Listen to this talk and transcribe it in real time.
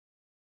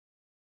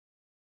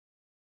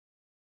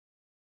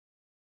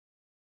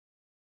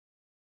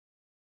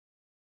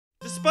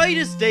Despite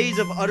his days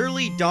of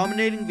utterly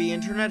dominating the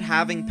internet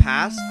having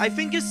passed, I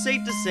think it's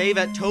safe to say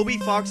that Toby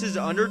Fox's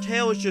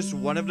Undertale is just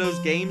one of those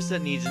games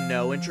that needs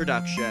no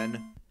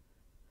introduction.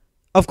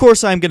 Of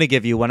course, I'm gonna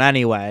give you one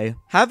anyway.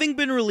 Having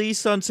been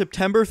released on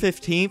September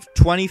 15th,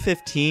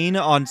 2015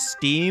 on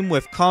Steam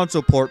with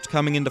console ports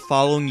coming in the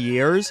following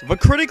years, the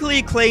critically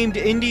acclaimed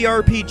indie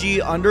RPG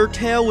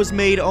Undertale was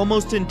made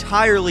almost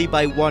entirely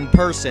by one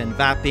person,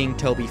 that being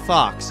Toby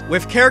Fox,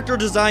 with character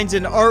designs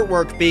and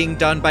artwork being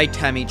done by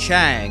Temmie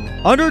Chang.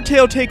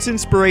 Undertale takes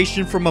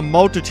inspiration from a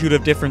multitude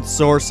of different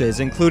sources,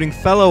 including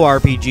fellow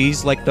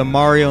RPGs like the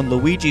Mario and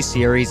Luigi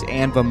series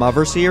and the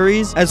Mother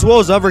series, as well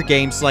as other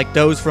games like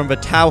those from the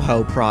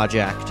Touhou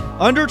project.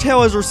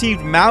 Undertale has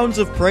received mounds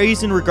of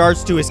praise in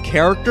regards to his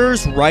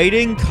characters,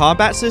 writing,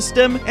 combat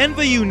system, and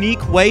the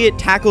unique way it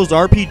tackles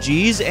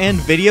RPGs and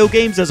video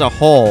games as a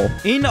whole.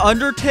 In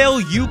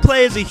Undertale, you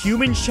play as a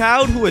human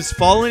child who has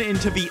fallen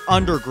into the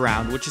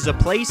underground, which is a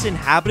place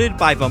inhabited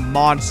by the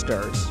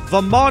monsters.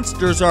 The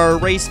monsters are a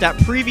race that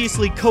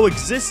previously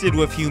coexisted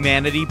with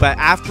humanity, but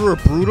after a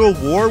brutal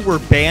war were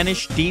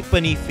banished deep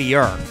beneath the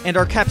earth, and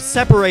are kept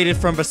separated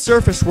from the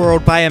surface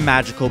world by a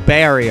magical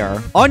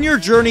barrier. On your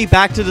journey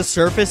back to the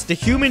surface, the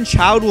human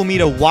child will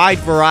meet a wide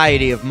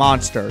variety of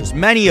monsters,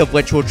 many of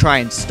which will try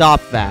and stop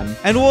them.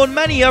 And while in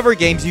many other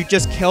games you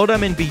just kill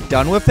them and be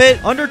done with it,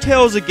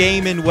 Undertale is a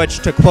game in which,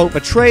 to quote the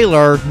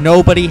trailer,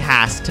 nobody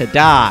has to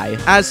die.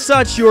 As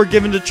such, you are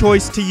given the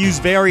choice to use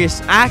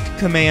various act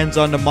commands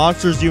on the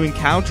monsters you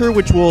encounter,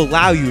 which will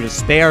allow you to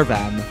spare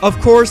them. Of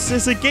course,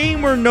 it's a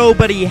game where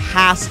nobody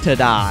has to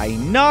die,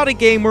 not a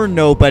game where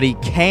nobody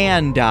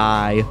can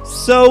die.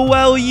 So,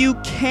 while you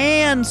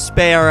can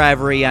spare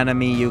every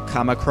enemy you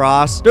come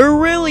across, there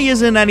really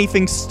isn't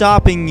anything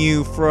stopping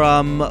you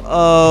from,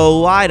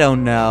 oh, I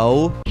don't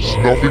know,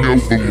 snuffing out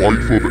the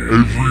life of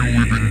every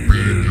living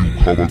being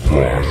you come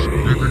across,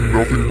 leaving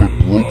nothing but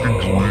broken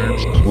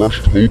dreams,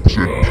 crushed hopes,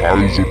 and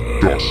piles of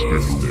dust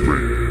in the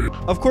wind.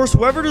 Of course,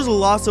 whether there's a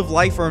loss of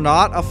life or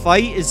not, a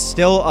fight is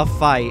still a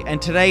fight,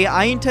 and today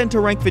I intend to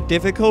rank the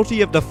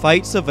difficulty of the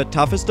fights of the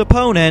toughest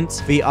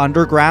opponents the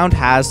Underground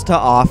has to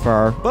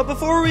offer. But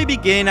before we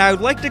begin, I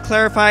would like to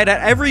clarify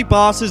that every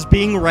boss is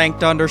being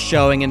ranked under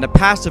showing in the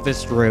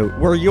pacifist route,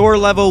 where you're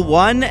level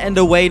 1 and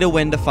the way to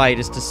win the fight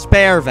is to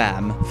spare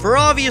them. For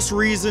obvious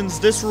reasons,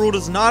 this rule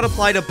does not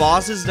apply to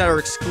bosses that are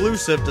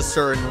exclusive to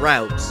certain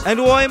routes. And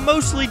while I'm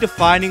mostly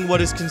defining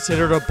what is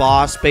considered a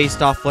boss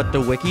based off what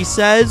the wiki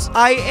says,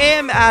 I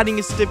am adding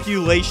a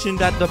stipulation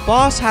that the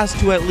boss has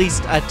to at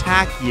least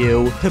attack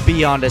you to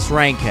be on this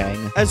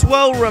ranking. As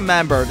well,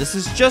 remember, this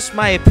is just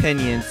my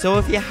opinion, so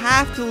if you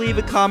have to leave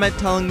a comment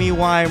telling me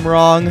why I'm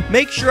wrong,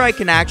 make sure I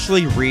can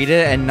actually read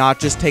it and not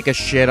just take a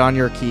shit on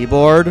your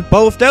keyboard.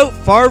 But without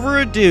further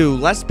ado,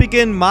 let's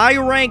begin my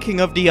ranking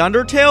of the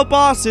Undertale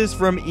bosses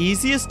from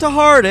easiest to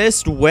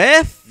hardest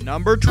with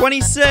number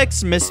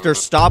 26, Mr.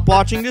 Stop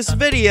watching this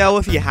video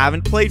if you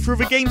haven't played through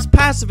the game's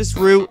pacifist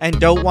route and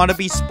don't want to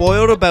be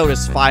spoiled about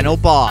his final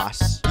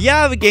boss.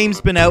 Yeah, the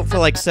game's been out for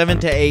like 7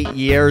 to 8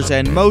 years,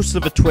 and most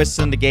of the twists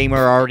in the game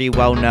are already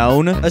well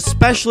known,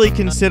 especially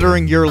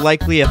considering you're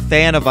likely a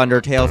fan of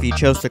Undertale if you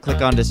chose to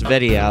click on this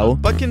video.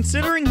 But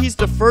considering he's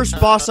the first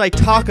boss I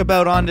talk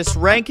about on this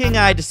ranking,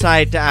 I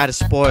decided to add a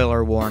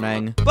spoiler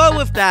warning. But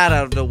with that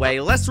out of the way,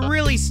 let's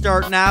really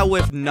start now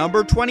with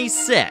number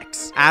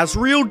 26,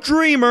 Asriel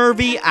Dreamer,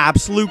 the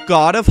absolute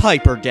god of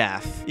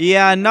hyperdeath.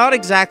 Yeah, not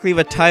exactly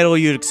the title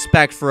you'd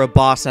expect for a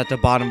boss at the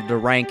bottom of the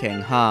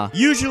ranking, huh?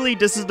 Usually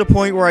this is the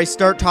point where I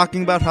start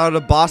talking about how the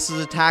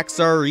boss's attacks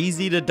are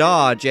easy to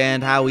dodge,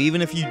 and how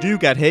even if you do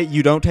get hit,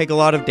 you don't take a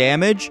lot of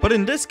damage. But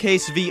in this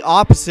case, the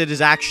opposite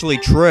is actually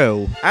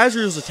true.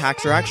 Asriel's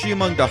attacks are actually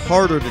among the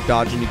harder to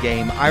dodge in the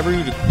game, either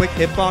due to quick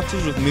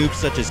hitboxes with moves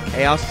such as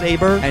Chaos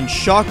Saber and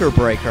Shocker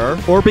Breaker,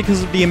 or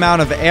because of the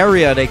amount of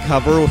area they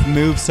cover with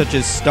moves such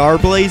as Star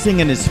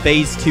Blazing and his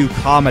Phase 2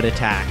 Comet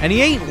attack. And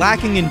he ain't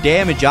lacking in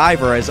damage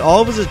either, as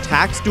all of his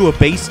attacks do a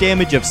base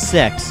damage of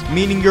 6,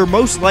 meaning you're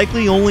most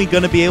likely only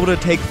gonna be able to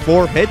take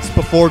 4 hits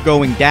before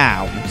going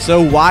down.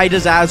 So why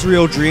does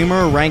Asriel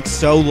Dreamer rank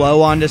so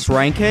low on this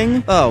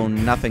ranking? Oh,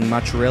 nothing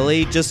much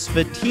really, just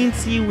the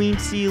teensy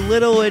weensy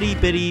little itty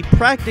bitty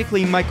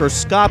practically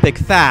microscopic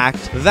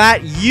fact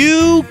that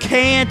you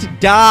can't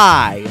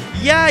die.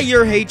 Yeah,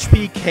 your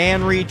HP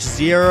can reach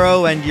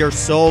 0 and your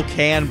soul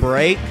can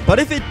break, but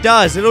if it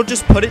does, it'll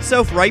just put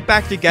itself right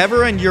back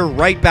together and you're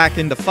right back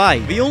in the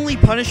fight. The only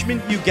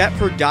punishment you get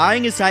for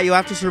dying is that you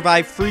have to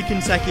survive 3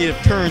 consecutive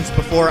turns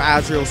before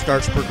Asriel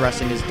starts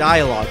progressing his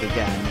dialogue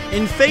again.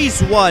 In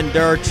Phase 1,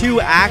 there are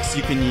 2 acts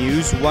you can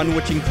use, one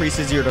which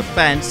increases your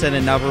defense and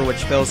another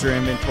which fills your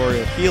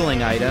inventory of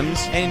healing items.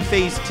 And in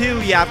Phase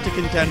 2, you have to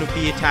contend with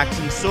the attacks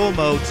and soul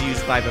modes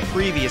used by the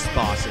previous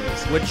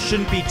bosses, which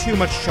shouldn't be too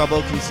much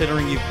trouble considering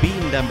considering you've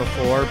beaten them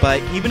before,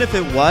 but even if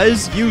it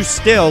was, you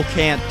still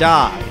can't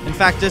die. In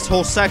fact, this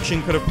whole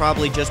section could have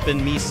probably just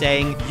been me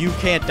saying, you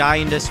can't die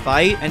in this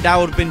fight, and that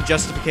would have been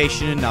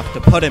justification enough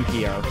to put him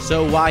here.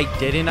 So why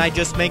didn't I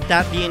just make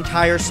that the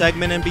entire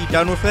segment and be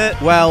done with it?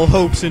 Well,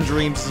 Hopes and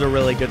Dreams is a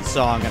really good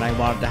song, and I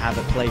wanted to have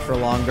it play for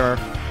longer.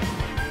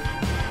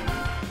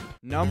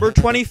 Number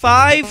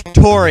 25,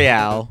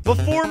 Toriel. The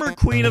former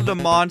queen of the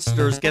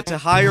monsters gets a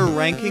higher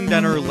ranking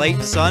than her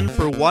late son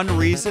for one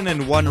reason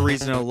and one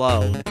reason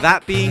alone.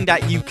 That being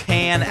that you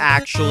can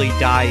actually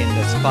die in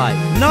this fight.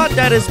 Not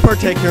that it's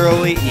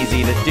particularly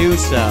easy to do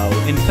so.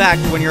 In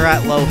fact, when you're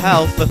at low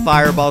health, the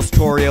fireballs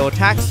Toriel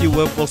attacks you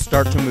with will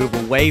start to move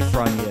away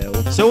from you.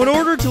 So in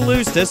order to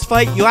lose this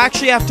fight, you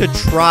actually have to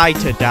try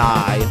to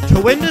die.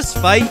 To win this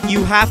fight,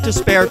 you have to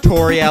spare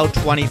Toriel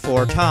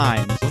 24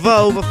 times.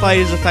 Though the fight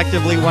is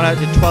effectively 1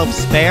 out of 12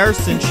 spares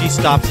since she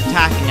stops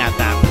attacking at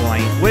that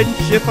point, which,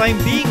 if I'm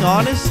being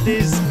honest,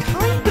 is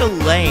kinda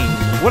lame.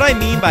 What I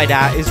mean by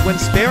that is when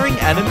sparing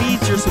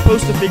enemies, you're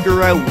supposed to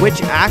figure out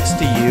which axe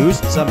to use,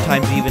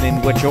 sometimes even in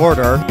which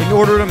order, in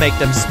order to make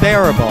them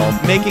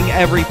spareable, making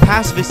every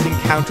pacifist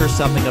encounter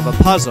something of a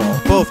puzzle.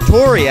 Both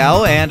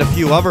Toriel and a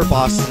few other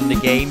bosses in the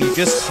game, you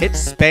just hit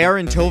spare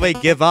until they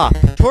give up.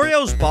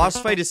 Toriel's boss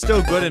fight is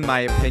still good in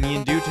my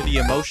opinion due to the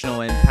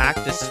emotional impact,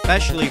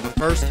 especially the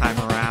first time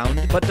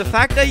around, but the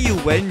fact that you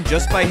win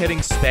just by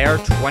hitting spare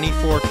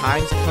 24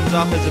 times comes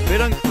off as a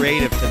bit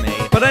uncreative to me.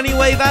 But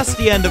anyway, that's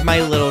the end of my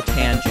little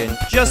tangent,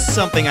 just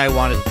something I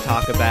wanted to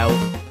talk about.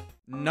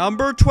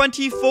 Number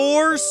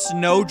 24,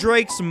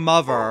 Snowdrake's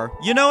mother.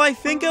 You know, I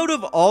think out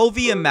of all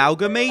the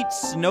amalgamates,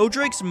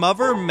 Snowdrake's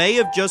mother may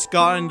have just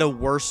gotten the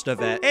worst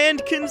of it.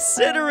 And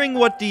considering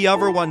what the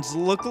other ones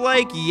look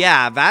like,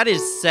 yeah, that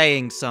is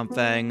saying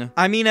something.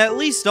 I mean, at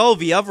least all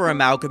the other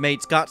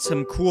amalgamates got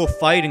some cool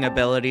fighting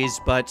abilities,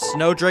 but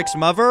Snowdrake's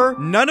mother,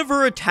 none of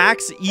her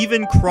attacks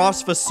even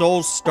cross the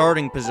soul's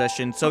starting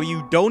position, so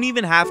you don't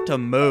even have to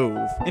move.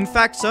 In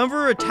fact, some of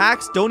her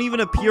attacks don't even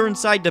appear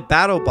inside the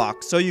battle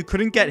box, so you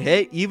couldn't get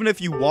hit even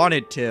if you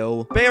wanted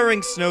to.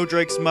 Sparing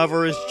Snowdrake's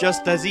mother is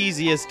just as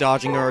easy as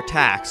dodging her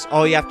attacks.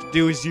 All you have to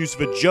do is use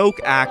the joke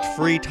act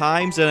 3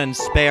 times and then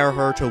spare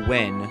her to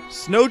win.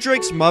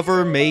 Snowdrake's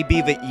mother may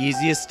be the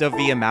easiest of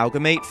the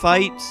amalgamate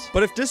fights,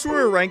 but if this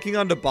were a ranking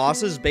on the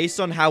bosses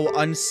based on how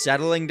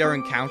unsettling their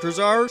encounters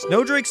are,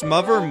 Snowdrake's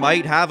mother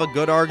might have a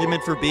good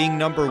argument for being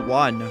number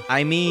 1.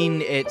 I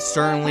mean, it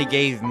certainly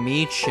gave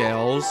me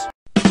chills.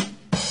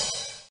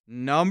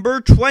 Number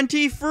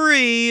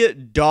 23,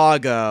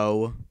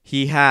 Doggo.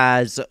 He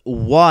has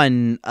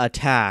 1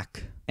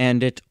 attack,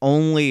 and it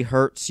only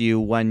hurts you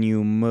when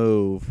you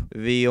move.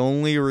 The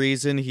only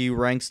reason he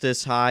ranks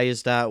this high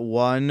is that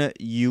 1,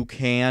 you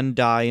can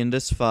die in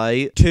this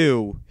fight,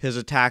 2, his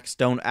attacks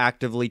don't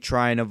actively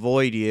try and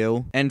avoid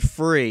you, and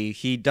 3,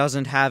 he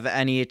doesn't have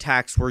any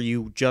attacks where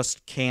you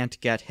just can't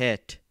get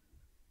hit.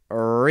 A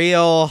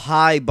real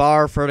high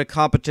bar for the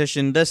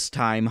competition this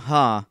time,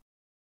 huh?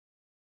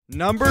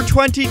 Number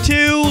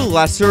 22,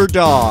 Lesser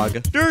Dog.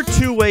 There are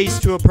 2 ways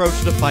to approach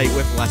the fight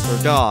with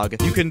Lesser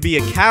Dog. You can be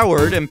a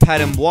coward and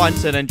pet him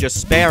once and then just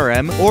spare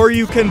him, or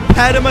you can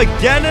pet him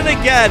again and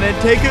again and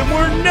take him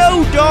where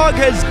no dog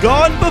has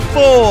gone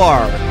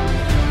before.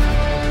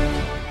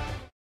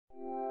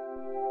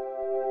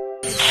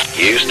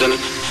 Houston.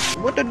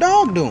 What the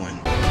dog doing?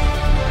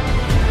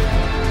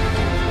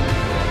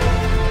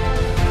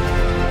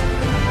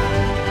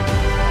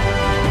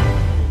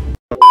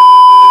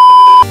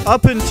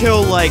 Up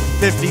until like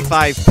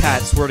 55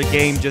 pets where the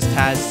game just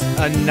has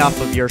enough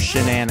of your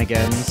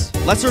shenanigans.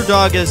 Lesser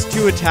Dog has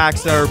 2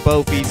 attacks that are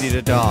both easy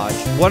to dodge.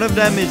 One of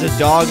them is a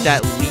dog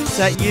that leaps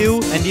at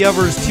you, and the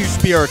other is 2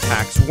 spear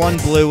attacks, 1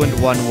 blue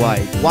and 1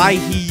 white. Why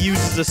he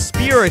uses a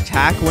spear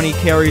attack when he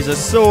carries a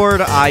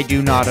sword, I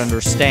do not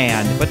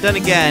understand. But then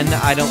again,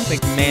 I don't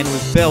think man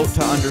was built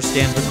to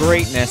understand the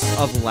greatness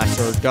of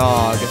Lesser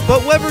Dog.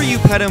 But whether you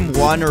pet him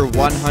 1 or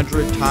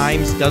 100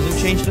 times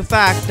doesn't change the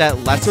fact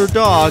that Lesser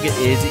Dog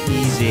is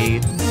easy.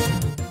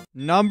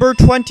 Number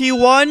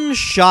 21,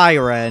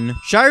 Shyren.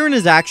 Shyren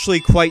is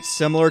actually quite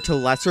similar to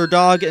Lesser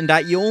Dog in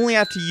that you only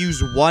have to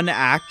use 1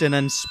 act and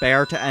then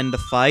spare to end the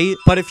fight,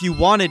 but if you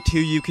wanted to,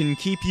 you can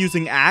keep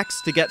using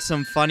acts to get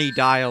some funny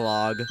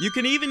dialogue. You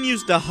can even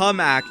use the hum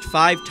act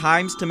 5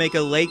 times to make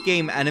a late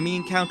game enemy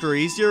encounter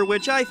easier,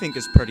 which I think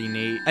is pretty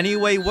neat.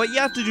 Anyway, what you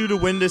have to do to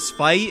win this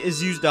fight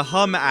is use the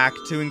hum act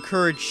to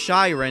encourage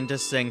Shyren to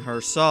sing her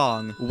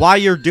song. Why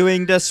you're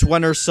doing this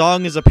when her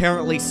song is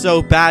apparently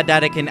so bad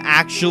that it can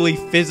actually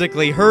physically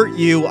hurt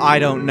you, I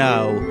don't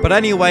know. But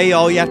anyway,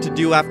 all you have to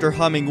do after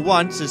humming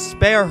once is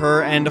spare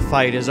her and the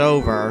fight is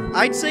over.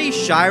 I'd say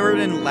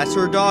Shyren and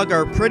Lesser Dog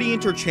are pretty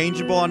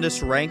interchangeable on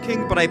this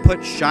ranking, but I put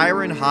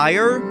Shyren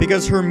higher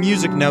because her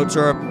music notes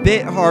are a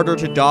bit harder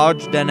to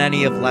dodge than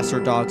any of Lesser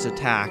Dog's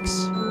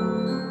attacks.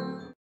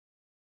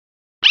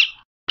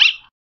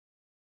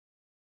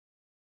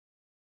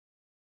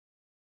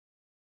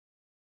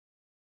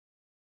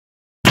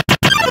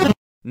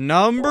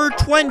 Number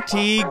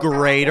 20,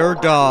 Greater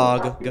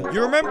Dog.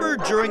 You remember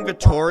during the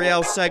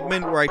tutorial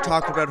segment where I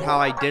talked about how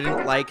I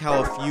didn't like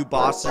how a few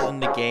bosses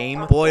in the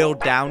game boiled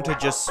down to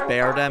just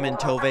spare them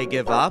until they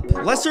give up?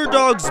 Lesser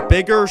Dog's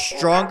bigger,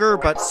 stronger,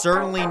 but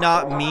certainly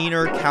not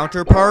meaner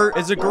counterpart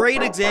is a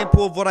great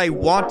example of what I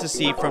want to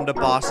see from the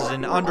bosses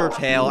in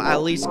Undertale,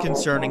 at least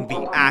concerning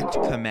the act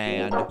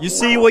command. You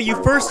see, what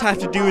you first have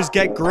to do is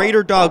get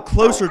Greater Dog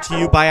closer to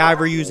you by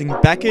either using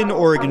beckon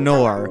or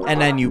ignore,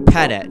 and then you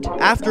pet it.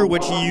 After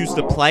which you use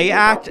the play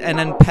act and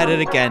then pet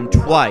it again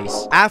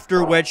twice,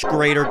 after which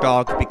Greater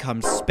Dog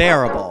becomes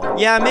spareable.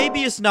 Yeah,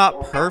 maybe it's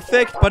not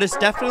perfect, but it's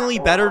definitely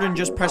better than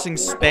just pressing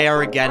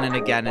spare again and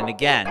again and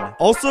again.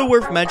 Also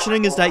worth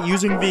mentioning is that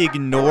using the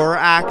ignore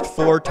act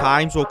 4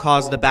 times will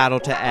cause the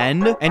battle to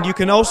end, and you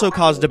can also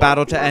cause the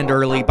battle to end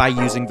early by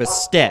using the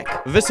stick.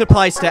 This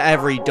applies to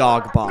every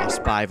dog boss,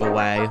 by the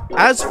way.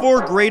 As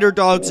for Greater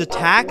Dog's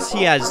attacks,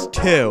 he has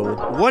 2.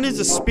 One is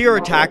a spear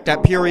attack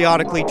that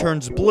periodically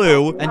turns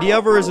blue, and the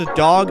other is a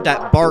dog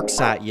that barks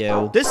at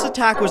you. This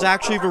attack was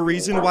actually the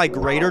reason why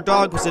Greater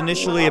Dog was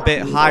initially a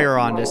bit higher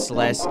on this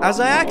list, as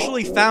I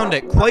actually found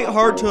it quite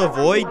hard to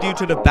avoid due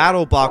to the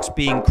battle box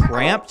being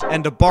cramped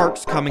and the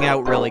barks coming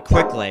out really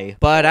quickly.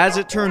 But as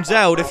it turns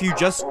out, if you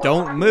just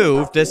don't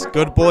move, this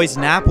good boy's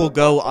nap will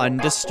go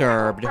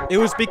undisturbed. It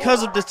was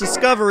because of this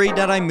discovery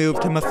that I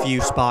moved him a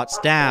few spots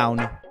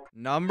down.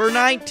 Number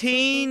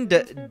 19,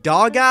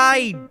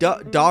 Doggy?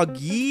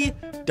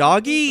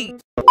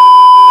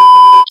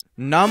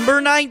 Number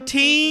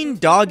 19,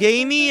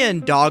 Fangame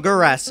and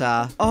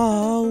Doggeressa.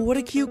 Oh, what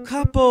a cute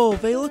couple.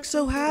 They look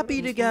so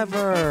happy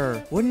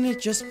together. Wouldn't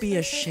it just be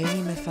a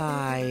shame if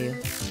I...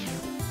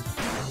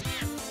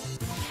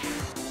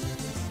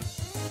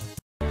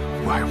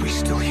 Why are we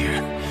still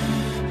here?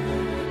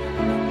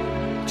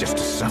 Just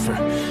to suffer?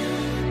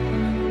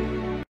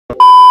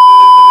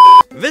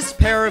 This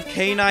pair of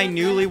canine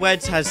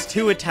newlyweds has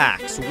 2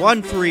 attacks,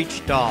 1 for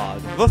each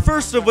dog. The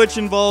first of which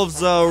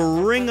involves a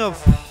Ring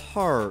of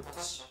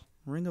Hearts.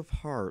 Ring of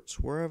Hearts,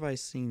 where have I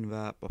seen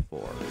that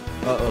before?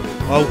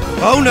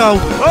 Oh no!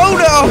 Oh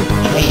no!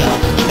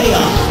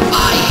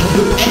 I can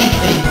do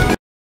anything!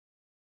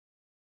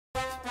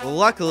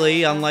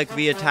 Luckily, unlike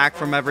the attack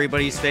from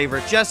everybody's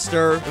favorite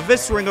jester,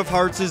 this Ring of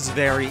Hearts is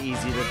very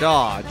easy to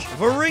dodge.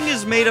 The ring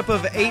is made up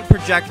of 8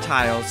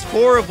 projectiles,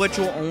 4 of which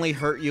will only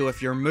hurt you if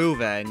you're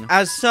moving.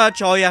 As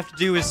such, all you have to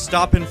do is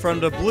stop in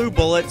front of the blue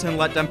bullets and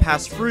let them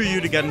pass through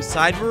you to get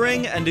inside the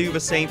ring, and do the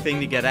same thing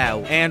to get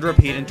out, and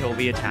repeat until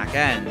the attack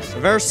ends.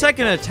 Their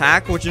second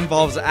attack, which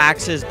involves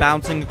axes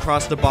bouncing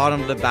across the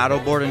bottom of the battle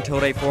board until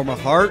they form a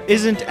heart,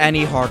 isn't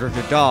any harder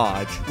to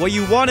dodge. What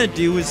you want to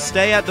do is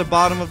stay at the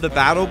bottom of the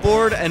battle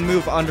board and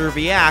move under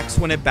the axe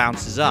when it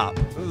bounces up.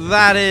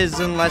 That is,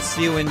 unless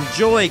you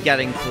enjoy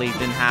getting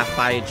cleaved in half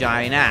by a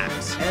giant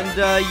axe.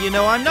 And, you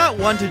know, I'm not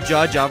one to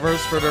judge others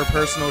for their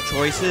personal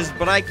choices,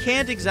 but I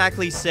can't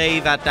exactly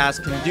say that that's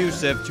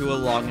conducive to a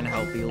long and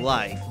healthy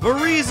life. The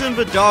reason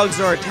the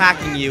dogs are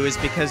attacking you is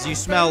because you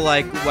smell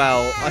like,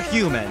 well, a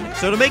human.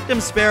 So to make them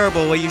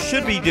spareable, what you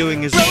should be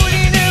doing is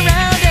rolling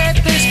around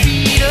at the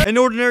speed of an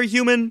ordinary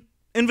human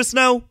in the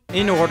snow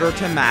in order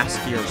to mask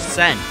your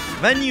scent.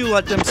 Then you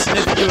let them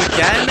sniff you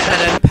again, and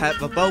then pet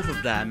the both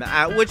of them,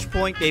 at which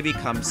point they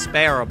become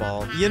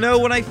spareable. You know,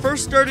 when I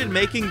first started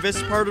making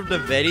this part of the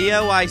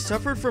video, I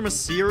suffered from a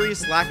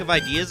serious lack of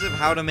ideas of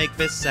how to make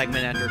this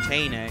segment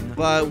entertaining.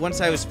 But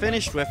once I was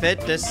finished with it,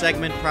 this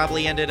segment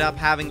probably ended up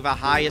having the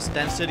highest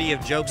density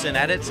of jokes and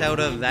edits out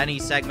of any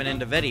segment in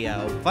the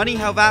video. Funny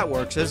how that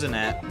works, isn't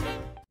it?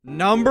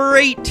 Number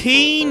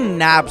 18,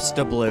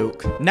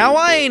 Napstablook. Now,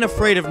 I ain't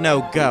afraid of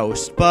no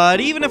ghost,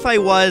 but even if I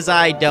was,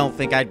 I don't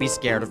think I'd be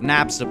scared of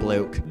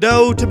Napstablook.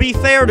 Though, to be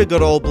fair to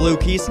good old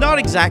Blook, he's not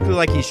exactly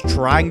like he's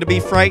trying to be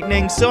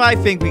frightening, so I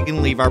think we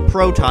can leave our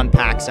proton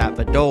packs at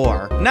the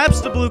door.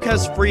 Napstablook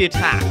has 3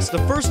 attacks, the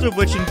first of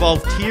which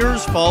involve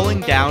tears falling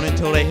down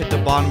until they hit the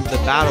bottom of the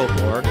battle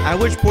board, at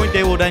which point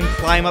they will then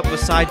climb up the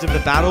sides of the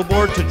battle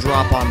board to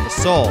drop on the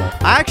soul.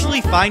 I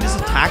actually find this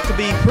attack to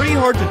be pretty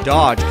hard to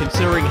dodge,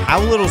 considering how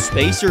little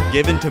space you're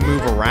given to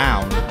move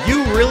around.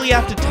 You really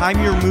have to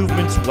time your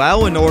movements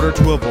well in order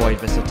to avoid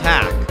this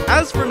attack.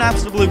 As for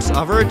Napstablook's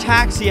other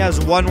attacks, he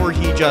has one where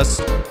he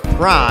just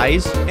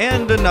cries,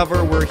 and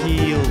another where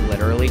he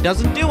literally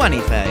doesn't do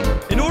anything.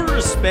 In order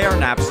to spare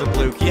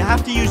Napstablook, you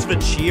have to use the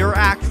cheer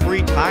act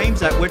 3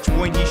 times, at which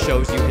point he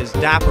shows you his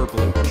Dapper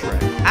Blook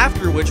trick.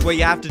 After which, what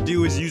you have to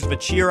do is use the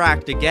cheer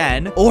act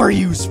again, or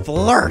use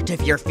flirt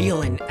if you're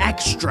feeling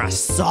extra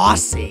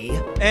saucy,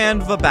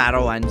 and the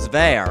battle ends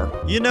there.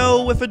 You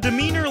know, with a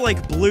demeanor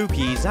like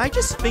Blukey's, I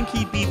just think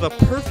he'd be the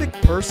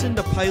perfect person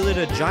to pilot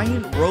a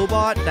giant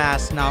robot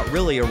that's not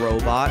really a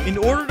robot, in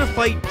order to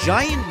fight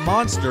giant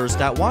monsters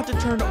that want to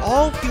turn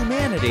all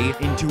humanity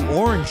into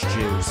orange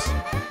juice.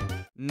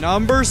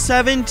 Number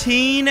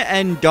 17,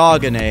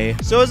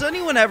 Andogany. So has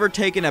anyone ever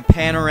taken a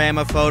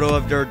panorama photo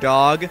of their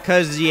dog?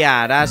 Cause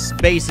yeah, that's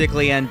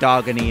basically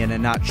Andogany in a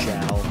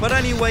nutshell. But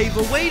anyway,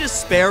 the way to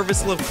spare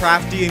this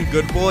Lovecraftian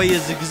good boy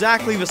is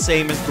exactly the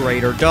same as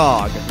greater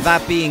dog.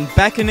 That being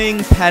beckoning,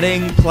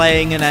 petting,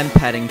 playing, and then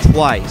petting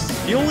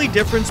twice. The only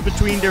difference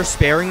between their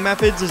sparing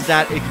methods is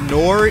that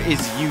ignore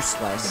is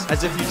useless,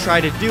 as if you try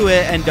to do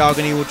it,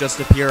 Andogany will just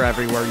appear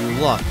everywhere you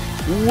look.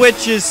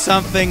 Which is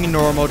something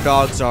normal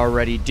dogs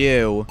already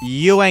do.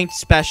 You ain't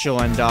special,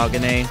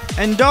 Andogany.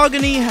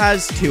 Andogany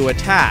has 2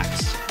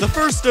 attacks. The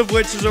first of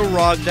which is a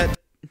rog that...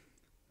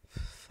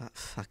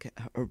 Fuck it.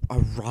 A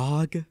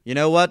rog? You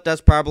know what?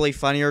 That's probably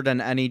funnier than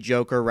any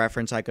Joker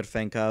reference I could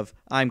think of.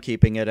 I'm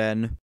keeping it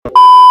in.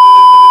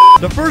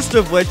 The first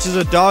of which is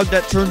a dog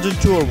that turns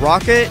into a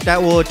rocket that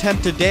will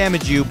attempt to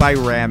damage you by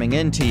ramming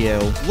into you.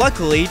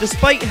 Luckily,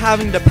 despite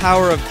having the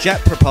power of jet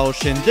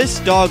propulsion, this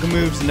dog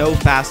moves no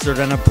faster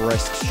than a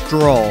brisk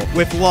stroll,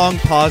 with long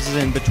pauses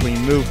in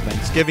between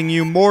movements, giving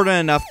you more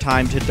than enough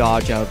time to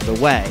dodge out of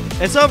the way.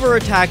 Its other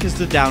attack is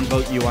to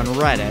downvote you on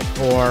Reddit,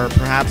 or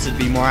perhaps it'd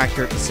be more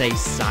accurate to say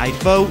side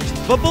vote.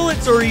 But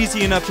bullets are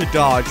easy enough to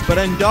dodge, but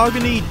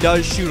Andogany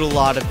does shoot a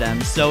lot of them,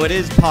 so it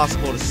is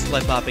possible to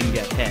slip up and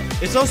get hit.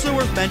 It's also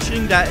worth mentioning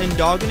that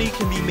Andogany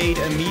can be made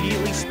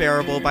immediately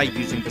spareable by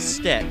using the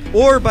stick,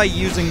 or by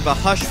using the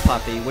Hush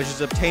Puppy, which is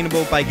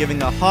obtainable by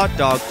giving a hot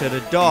dog to the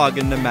dog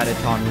in the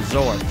Metaton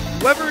Resort.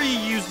 Whether you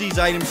use these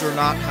items or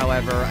not,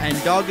 however,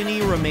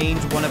 Andogany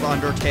remains one of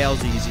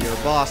Undertale's easier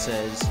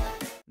bosses.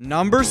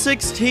 Number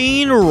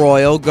 16,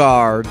 Royal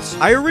Guards.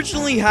 I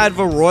originally had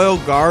the Royal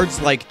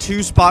Guards like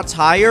 2 spots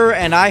higher,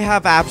 and I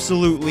have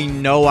absolutely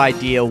no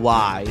idea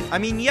why. I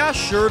mean, yeah,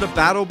 sure, the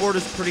battle board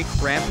is pretty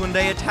cramped when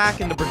they attack,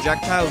 and the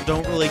projectiles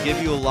don't really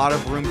give you a lot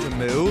of room to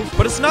move,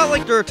 but it's not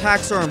like their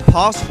attacks are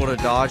impossible to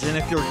dodge, and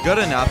if you're good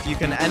enough, you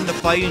can end the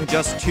fight in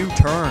just 2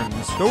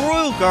 turns. The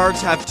Royal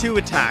Guards have 2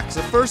 attacks,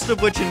 the first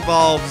of which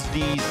involves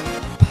these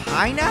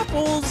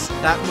pineapples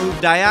that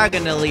move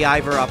diagonally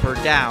either up or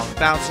down,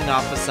 bouncing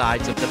off the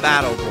sides of the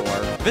battle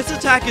board. This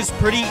attack is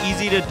pretty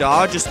easy to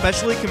dodge,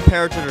 especially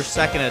compared to their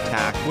second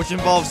attack, which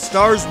involves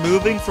stars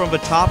moving from the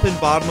top and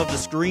bottom of the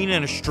screen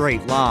in a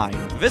straight line.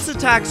 This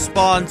attack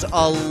spawns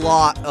a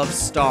lot of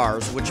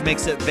stars, which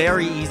makes it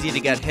very easy to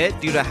get hit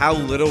due to how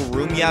little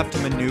room you have to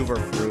maneuver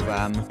through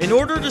them. In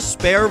order to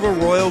spare the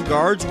Royal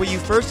Guards, what you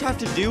first have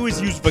to do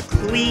is use the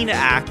Clean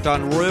Act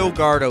on Royal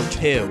Guard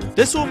 02.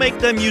 This will make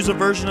them use a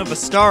version of a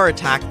star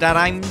attack that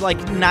I'm like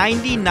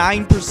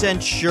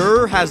 99%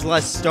 sure has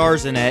less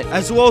stars in it,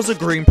 as well as a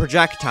green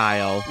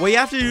projectile. What you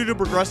have to do to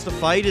progress the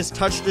fight is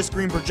touch this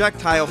green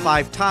projectile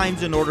 5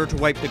 times in order to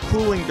wipe the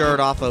cooling dirt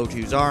off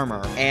O2's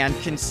armor. And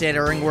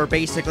considering we're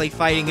basically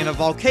fighting in a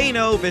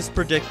volcano, this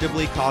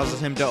predictably causes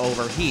him to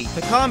overheat.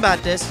 To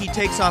combat this, he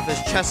takes off his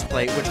chest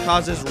plate, which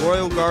causes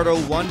Royal Guard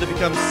 01 to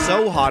become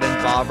so hot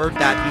and bothered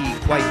that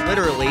he, quite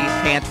literally,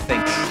 can't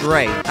think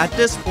straight. At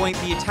this point,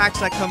 the attacks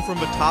that come from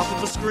the top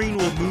of the screen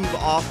will move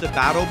off the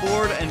battle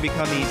board and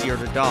become easier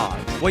to dodge.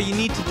 What you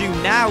need to do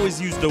now is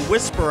use the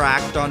Whisper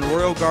Act on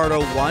Royal Guard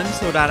 01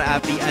 so that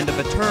at the end of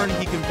a turn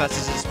he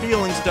confesses his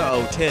feelings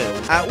to 02,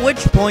 at which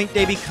point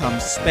they become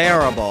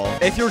spareable.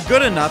 If you're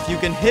good enough, you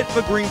can hit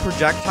the green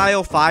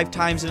projectile 5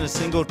 times in a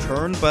single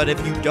turn, but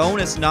if you don't,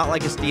 it's not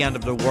like it's the end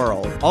of the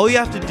world. All you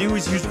have to do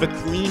is use the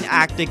Clean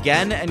Act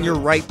again and you're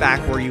right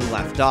back where you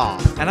left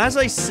off. And as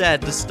I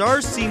said, the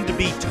stars seem to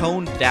be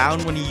toned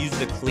down when you use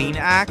the Clean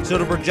Act, so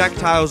the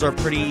projectiles are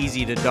pretty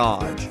easy to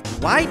dodge.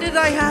 Why did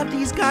I have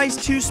these guys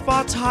 2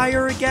 spots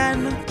higher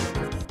again?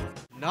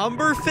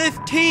 Number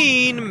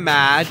 15,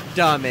 Mad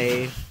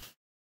Dummy.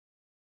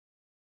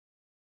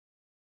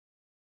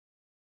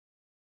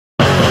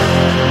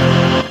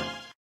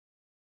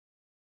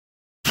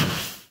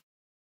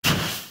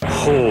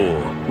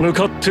 Ho, 向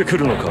かってく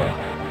るのか。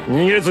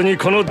逃げずに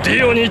このデ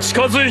ィオに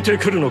近づいて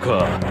くるの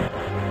か。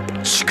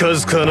近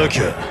づかなき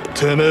ゃ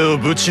てめえを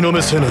ぶちの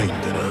めせないんで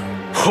な。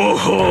ほ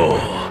ほ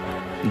う。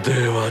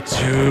では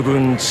十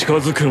分近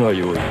づくが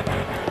よい。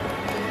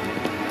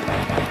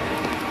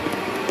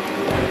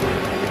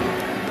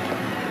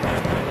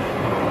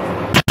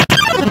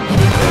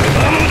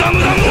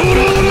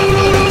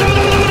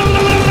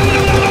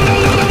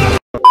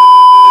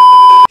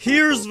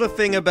Here's the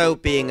thing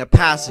about being a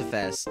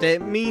pacifist.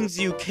 It means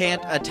you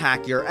can't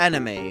attack your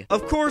enemy.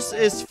 Of course,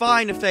 it's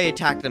fine if they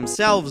attack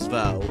themselves,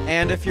 though.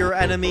 And if your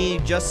enemy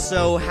just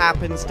so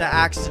happens to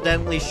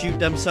accidentally shoot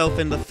themselves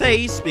in the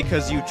face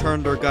because you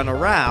turned their gun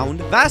around,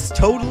 that's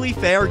totally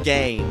fair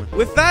game.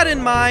 With that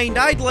in mind,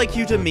 I'd like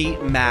you to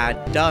meet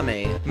Mad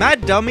Dummy.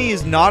 Mad Dummy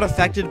is not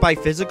affected by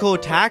physical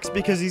attacks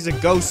because he's a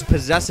ghost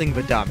possessing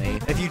the dummy.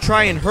 If you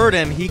try and hurt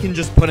him, he can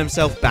just put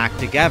himself back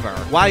together.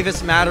 Why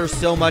this matters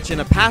so much in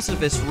a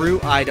pacifist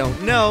route, I I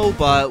don't know,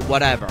 but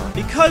whatever.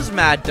 Because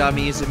Mad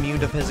Dummy is immune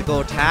to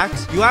physical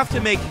attacks, you have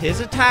to make his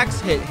attacks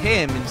hit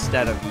him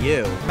instead of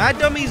you. Mad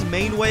Dummy's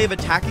main way of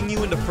attacking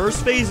you in the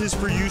first phase is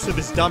for use of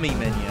his dummy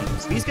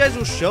minions. These guys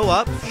will show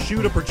up,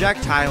 shoot a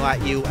projectile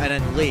at you, and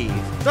then leave.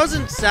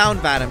 Doesn't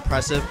sound that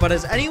impressive, but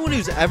as anyone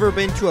who's ever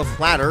been to a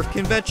Flat Earth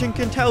convention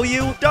can tell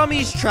you,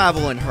 dummies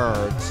travel in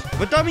herds.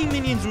 But dummy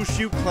minions will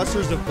shoot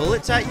clusters of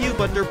bullets at you,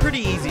 but they're pretty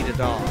easy to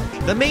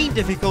dodge. The main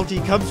difficulty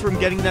comes from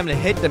getting them to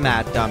hit the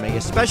Mad Dummy,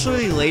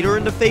 especially later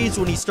in the phase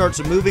when he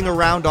starts moving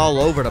around all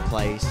over the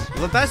place.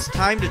 The best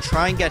time to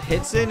try and get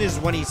hits in is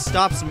when he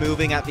stops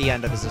moving at the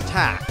end of his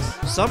attacks.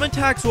 Some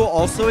attacks will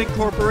also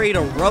incorporate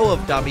a row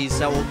of dummies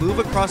that will move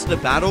across the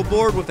battle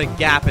board with a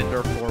gap in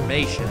their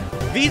formation.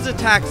 These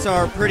attacks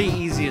are pretty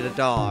easy to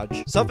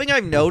dodge. Something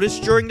I've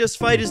noticed during this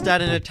fight is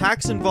that in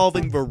attacks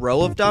involving the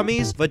row of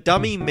dummies, the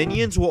dummy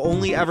minions will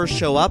only ever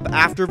show up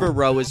after the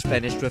row is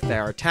finished with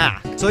their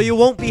attack. So you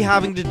won't be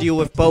having to deal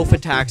with both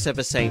attacks at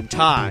the same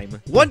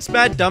time. Once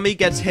Mad Dummy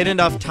gets hit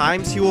enough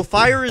times, he will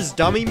fire his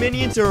dummy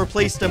minions and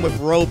replace them with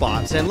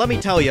robots. And let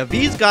me tell you,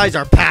 these guys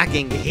are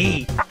packing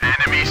heat.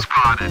 Enemy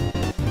spotted.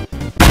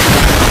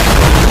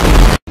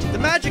 The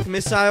magic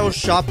missiles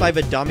shot by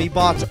the dummy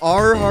bots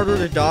are harder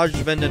to dodge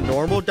than the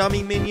normal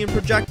dummy minion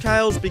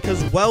projectiles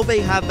because while they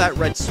have that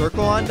red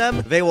circle on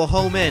them, they will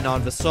home in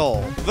on the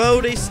soul.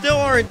 Though they still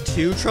aren't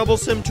too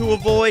troublesome to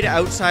avoid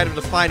outside of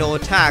the final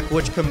attack,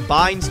 which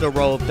combines the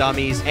row of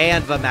dummies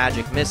and the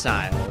magic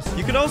missiles.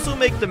 You can also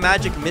make the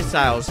magic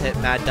missiles hit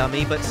Mad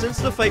Dummy, but since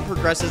the fight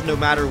progresses no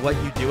matter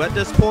what you do at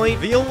this point,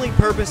 the only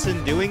purpose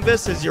in doing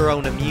this is your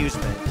own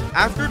amusement.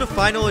 After the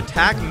final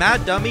attack,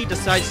 Mad Dummy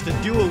decides to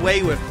do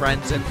away with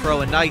friends and throw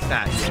a knife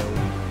at you.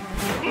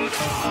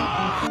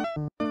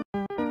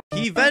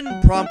 He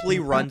then promptly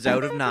runs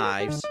out of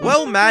knives.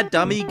 While Mad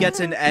Dummy gets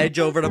an edge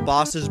over the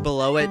bosses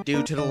below it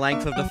due to the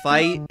length of the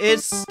fight,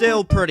 it's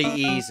still pretty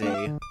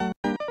easy.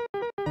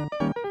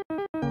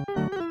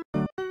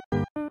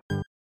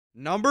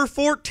 Number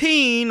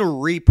 14,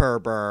 Reaper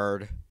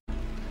Bird.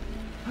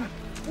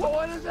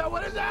 What is that?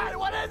 What is that?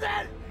 What is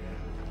it?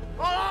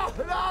 Oh,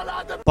 no,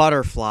 not the...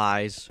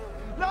 Butterflies.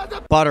 Not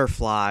the...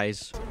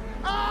 Butterflies.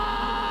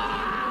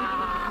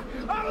 Ah!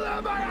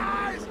 Oh, my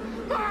eyes!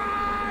 My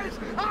eyes!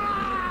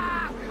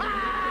 Ah!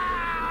 Ah!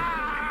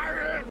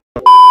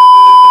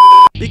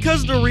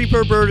 Because the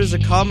Reaper Bird is a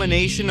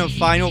combination of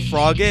Final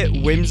Frogget,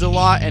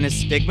 Whimsalot, and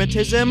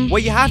Astigmatism,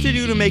 what you have to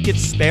do to make it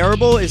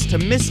spareable is to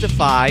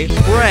mystify,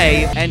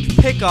 pray, and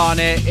pick on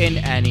it in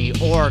any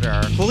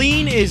order.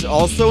 Clean is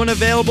also an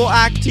available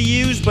act to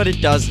use, but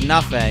it does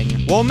nothing.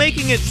 While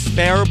making it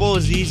spareable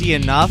is easy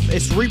enough,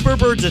 it's Reaper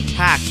Bird's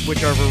attacks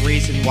which are the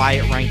reason why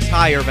it ranks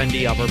higher than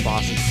the other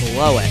bosses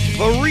below it.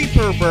 The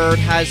Reaper Bird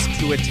has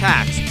 2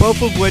 attacks,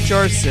 both of which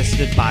are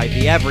assisted by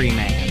the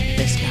Everyman,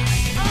 this guy.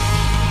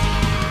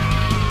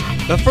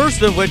 The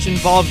first of which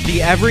involves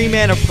the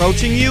Everyman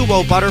approaching you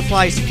while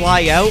butterflies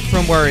fly out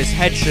from where his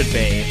head should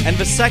be. And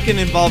the second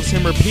involves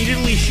him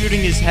repeatedly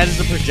shooting his head as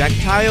a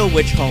projectile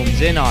which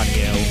homes in on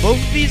you. Both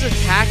of these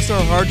attacks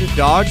are hard to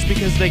dodge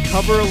because they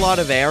cover a lot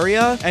of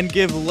area and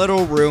give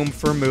little room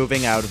for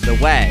moving out of the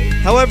way.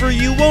 However,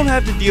 you won't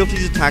have to deal with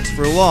these attacks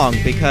for long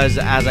because,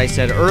 as I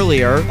said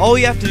earlier, all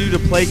you have to do to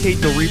placate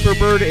the Reaper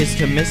Bird is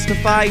to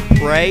mystify,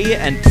 pray,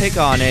 and pick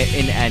on it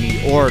in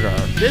any order.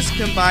 This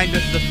combined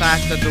with the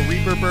fact that the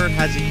Reaper Bird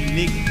has a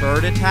unique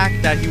bird attack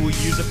that he will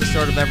use at the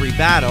start of every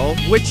battle,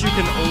 which you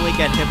can only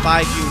get hit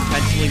by if you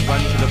intentionally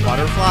run to the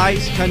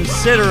butterflies,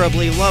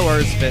 considerably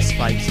lowers this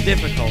fight's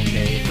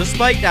difficulty.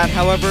 Despite that,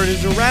 however, it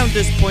is around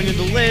this point in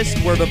the list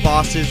where the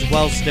bosses,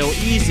 while still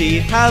easy,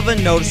 have a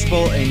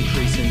noticeable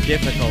increase in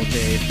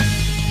difficulty.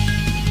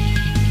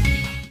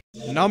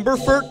 Number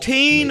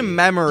 13,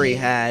 Memory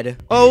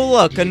Head. Oh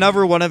look,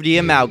 another one of the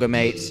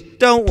amalgamates.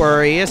 Don't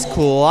worry, it's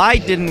cool, I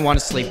didn't want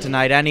to sleep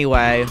tonight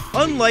anyway.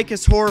 Unlike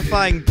his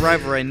horrifying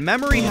brethren,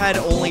 Memory Head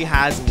only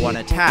has 1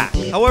 attack.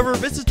 However,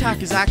 this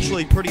attack is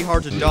actually pretty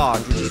hard to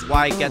dodge, which is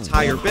why it gets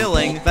higher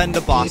billing than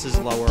the bosses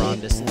lower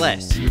on this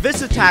list.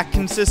 This attack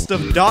consists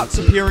of dots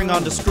appearing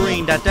on the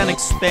screen that then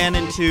expand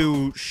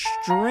into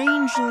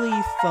strangely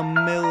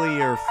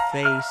familiar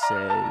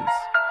faces.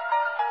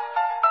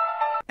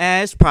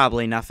 It's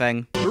probably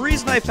nothing. The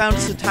reason I found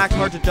this attack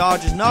hard to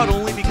dodge is not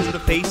only because the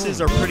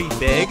faces are pretty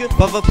big,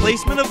 but the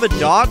placement of the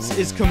dots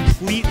is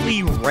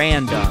completely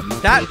random.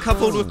 That,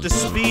 coupled with the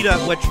speed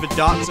at which the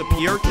dots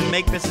appear, can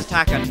make this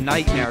attack a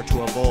nightmare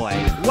to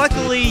avoid.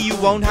 Luckily, you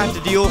won't have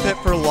to deal with it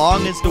for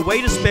long, as the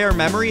way to spare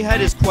Memory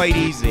Head is quite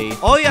easy.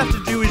 All you have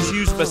to do is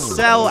use the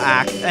Cell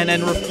Act and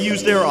then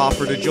refuse their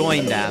offer to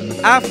join them,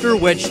 after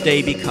which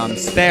they become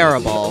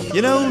spareable.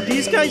 You know,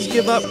 these guys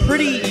give up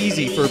pretty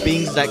easy for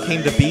beings that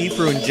came to be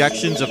through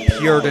injections of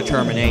pure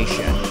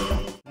determination.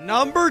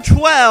 Number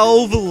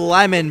 12,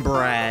 Lemon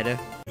Bread.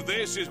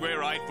 This is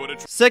where I'd put a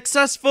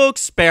successful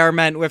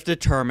experiment with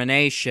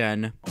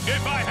determination.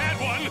 If I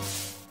had one!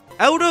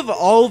 Out of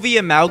all the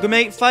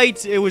Amalgamate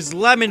fights, it was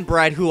Lemon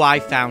Bread who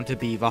I found to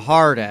be the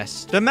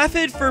hardest. The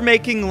method for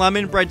making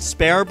Lemon Bread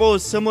spareable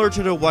is similar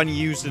to the one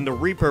used in the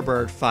Reaper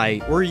Bird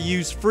fight, where you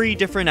use 3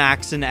 different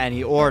acts in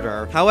any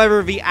order.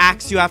 However, the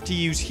acts you have to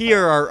use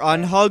here are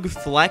Unhug,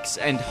 Flex,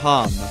 and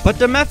Hum. But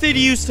the method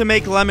used to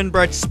make Lemon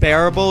Bread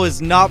spareable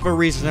is not the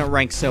reason it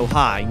ranks so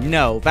high.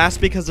 No, that's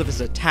because of his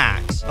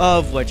attacks,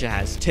 of which it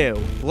has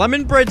 2.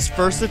 Lemon Bread's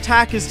first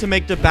attack is to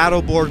make the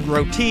battle board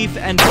grow teeth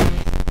and...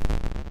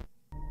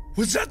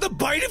 Was that the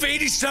bite of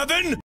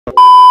 87?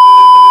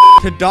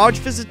 To dodge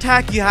this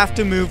attack, you have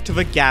to move to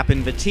the gap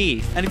in the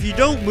teeth. And if you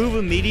don't move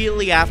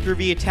immediately after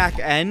the attack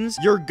ends,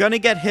 you're gonna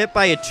get hit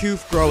by a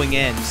tooth growing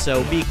in,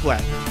 so be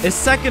quick. His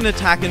second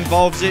attack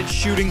involves it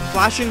shooting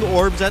flashing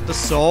orbs at the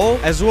soul,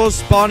 as well as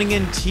spawning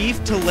in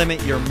teeth to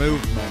limit your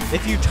movement.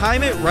 If you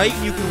time it right,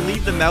 you can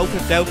leave the mouth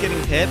without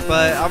getting hit,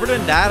 but other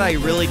than that, I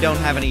really don't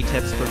have any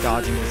tips for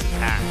dodging this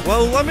attack.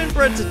 While Lemon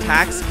Bread's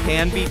attacks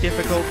can be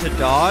difficult to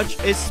dodge,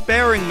 his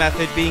sparing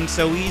method being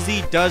so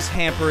easy does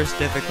hamper his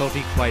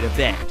difficulty quite a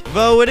bit.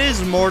 Though it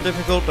is more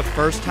difficult the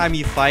first time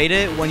you fight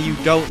it when you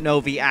don't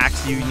know the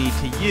axe you need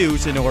to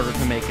use in order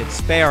to make it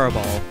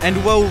spareable.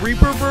 And while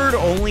Reaper Bird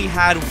only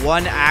had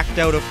 1 act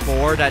out of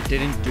 4 that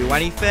didn't do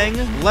anything,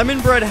 Lemon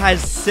Bread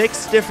has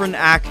 6 different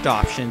act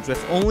options,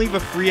 with only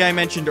the 3 I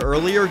mentioned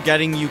earlier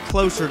getting you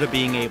closer to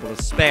being able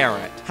to spare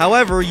it.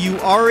 However, you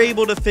are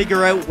able to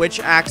figure out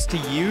which axe to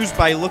use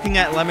by looking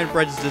at Lemon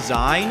Bread's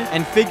design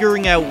and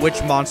figuring out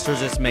which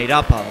monsters it's made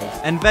up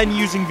of, and then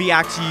using the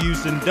axe you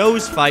used in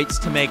those fights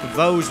to make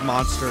those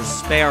monsters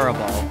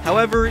spareable.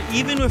 However,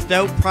 even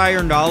without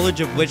prior knowledge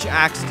of which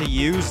axe to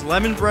use,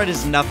 Lemon Bread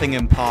is nothing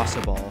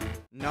impossible.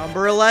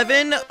 Number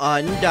 11,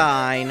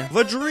 Undyne.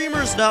 The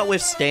Dreamers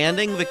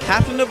notwithstanding, the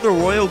captain of the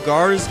Royal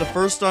Guard is the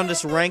first on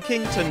this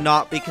ranking to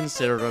not be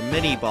considered a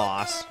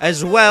mini-boss.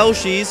 As well,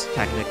 she's,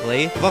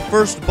 technically, the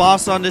first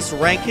boss on this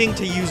ranking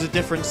to use a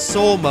different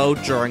soul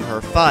mode during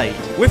her fight.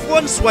 With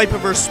one swipe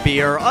of her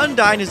spear,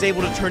 Undyne is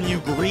able to turn you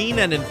green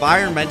and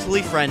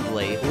environmentally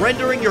friendly,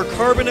 rendering your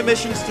carbon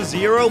emissions to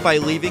 0 by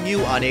leaving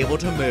you unable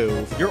to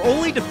move. Your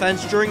only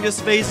defense during this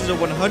phase is a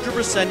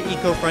 100%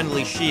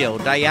 eco-friendly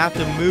shield that you have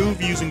to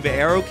move using the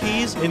arrow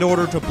keys in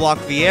order to block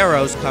the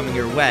arrows coming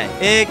your way.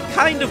 It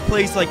kind of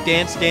plays like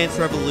Dance Dance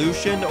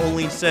Revolution,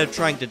 only instead of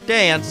trying to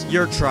dance,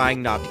 you're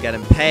trying not to get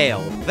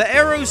impaled. The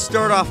arrows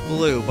start off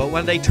blue, but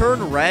when they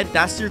turn red,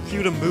 that's your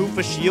cue to move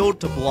the shield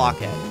to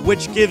block it,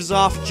 which gives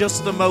off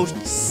just the most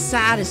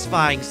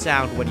satisfying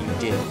sound when you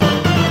do.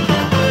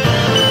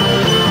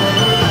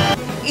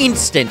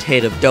 Instant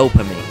hit of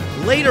dopamine.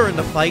 Later in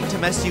the fight, to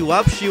mess you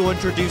up, she will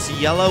introduce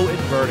yellow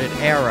inverted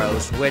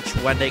arrows, which,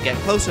 when they get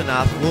close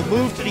enough, will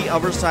move to the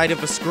other side of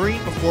the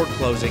screen before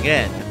closing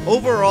in.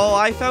 Overall,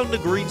 I found the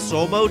green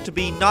soul mode to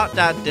be not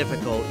that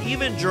difficult,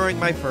 even during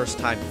my first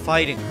time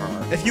fighting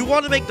her. If you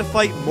want to make the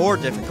fight more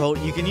difficult,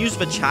 you can use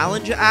the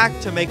challenge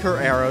act to make her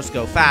arrows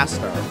go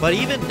faster. But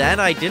even then,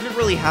 I didn't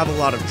really have a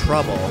lot of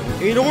trouble.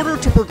 In order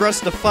to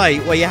progress the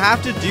fight, what you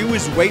have to do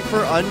is wait for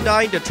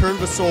Undyne to turn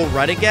the soul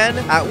red again,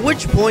 at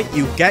which point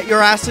you get your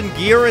ass in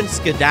gear and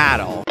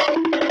skedaddle.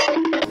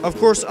 Of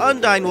course,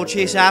 Undyne will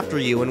chase after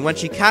you, and when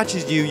she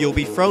catches you, you'll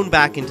be thrown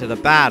back into the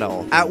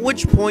battle, at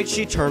which point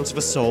she turns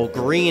the soul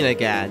green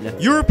again.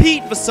 You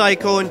repeat the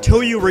cycle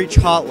until you reach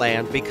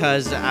Hotland,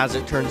 because, as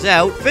it turns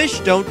out, fish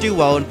don't do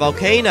well in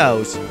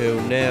volcanoes. Who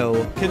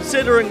knew?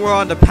 Considering we're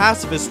on the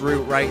pacifist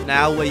route right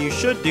now, what you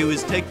should do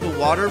is take the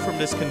water from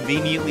this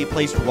conveniently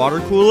placed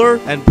water cooler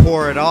and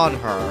pour it on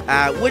her,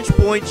 at which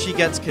point she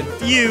gets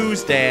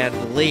confused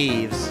and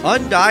leaves.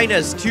 Undyne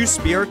has 2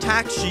 spear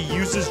attacks she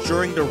uses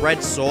during the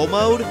red soul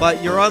mode,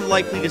 but you're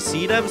unlikely to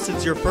see them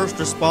since your first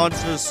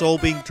response to the soul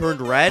being turned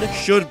red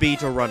should be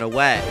to run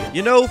away.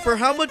 You know, for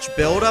how much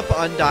build-up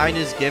Undyne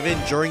is given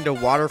during the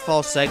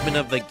waterfall segment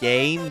of the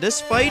game,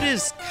 this fight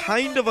is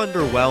kind of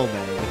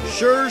underwhelming.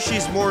 Sure,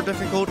 she's more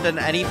difficult than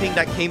anything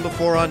that came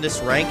before on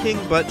this ranking,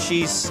 but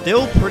she's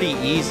still pretty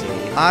easy.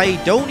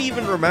 I don't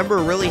even remember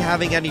really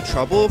having any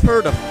trouble with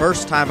her the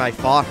first time I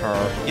fought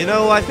her. You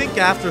know, I think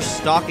after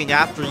stalking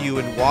after you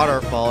in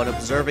waterfall and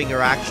observing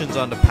your actions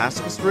on the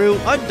pacifist route,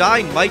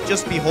 Undyne might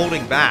just be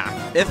holding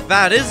back. If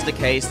that is the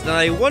case, then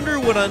I wonder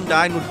what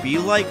Undyne would be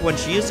like when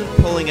she isn't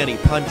pulling any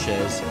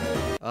punches.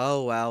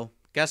 Oh well,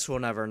 guess we'll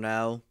never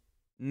know.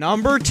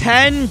 Number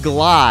 10,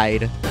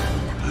 Glide.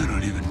 I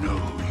don't even know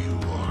who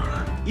you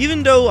are.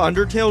 Even though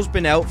Undertale's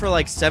been out for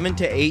like 7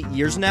 to 8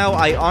 years now,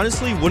 I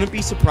honestly wouldn't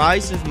be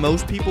surprised if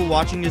most people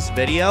watching this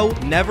video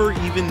never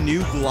even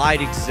knew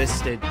Glide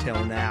existed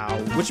till now.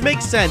 Which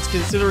makes sense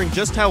considering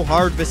just how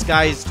hard this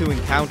guy is to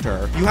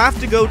encounter. You have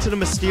to go to the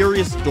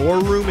mysterious door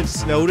room in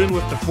Snowdin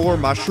with the 4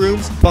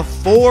 mushrooms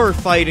before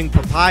fighting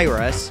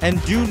Papyrus,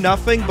 and do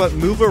nothing but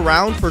move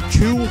around for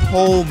 2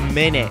 whole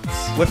minutes,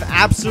 with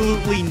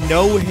absolutely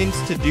no hints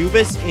to do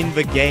this in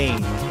the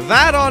game.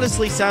 That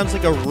honestly sounds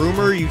like a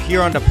rumor you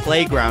hear on the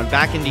playground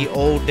back in the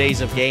old days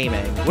of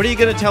gaming. What are you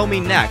gonna tell me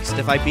next?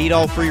 If I beat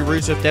all 3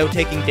 routes without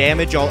taking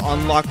damage, I'll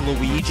unlock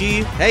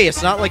Luigi? Hey,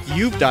 it's not like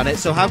you've done it,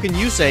 so how can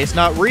you say it's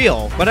not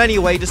real? But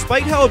anyway,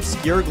 despite how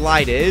obscure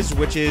Glide is,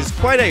 which is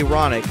quite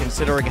ironic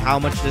considering how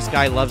much this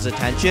guy loves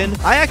attention,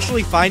 I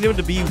actually find him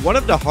to be one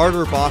of the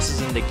harder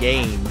bosses in the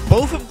game.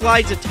 Both of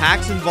Glide's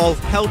attacks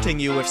involve pelting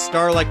you with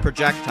star-like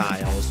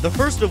projectiles, the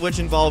first of which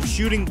involves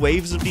shooting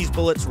waves of these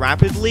bullets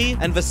rapidly,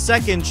 and the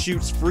second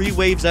shoots 3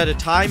 waves at a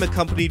time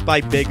accompanied by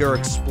bigger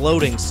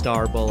exploding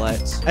star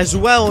bullets. As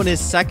well, in his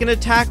second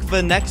attack,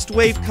 the next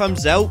wave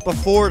comes out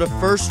before the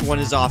first one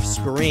is off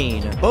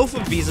screen. Both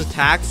of these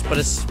attacks, but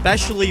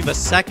especially the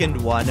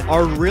second one,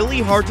 are really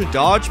hard to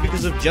dodge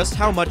because of just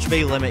how much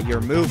they limit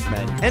your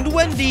movement. And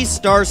when these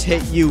stars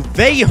hit you,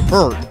 they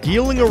hurt,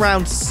 dealing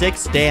around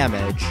 6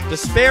 damage. To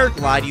spare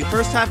Glide, you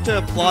first have to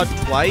applaud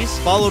twice,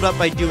 followed up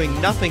by doing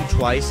nothing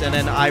twice, and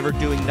then either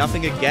doing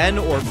nothing again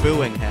or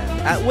booing him.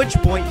 At which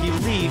point he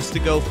leaves to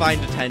go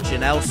find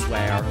attention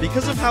elsewhere.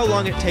 Because of how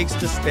long it takes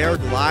to spare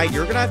Glide,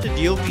 you're gonna have to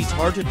deal with these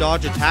hard to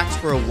dodge attacks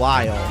for a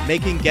while,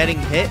 making getting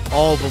hit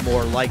all the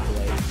more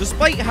likely.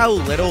 Despite how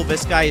little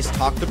this guy is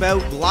talked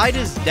about, Glide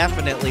is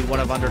definitely one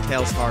of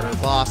Undertale's harder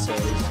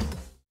bosses.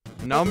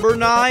 Number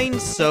 9,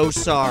 So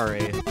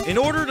Sorry. In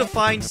order to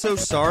find So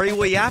Sorry,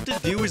 what you have to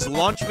do is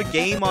launch the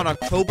game on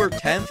October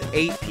 10th,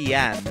 8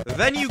 p.m.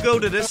 Then you go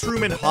to this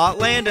room in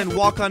Hotland and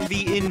walk on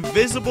the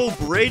invisible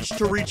bridge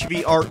to reach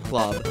the art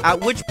club,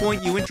 at which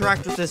point you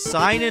interact with a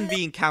sign and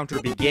the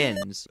encounter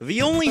begins.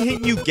 The only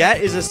hint you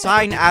get is a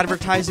sign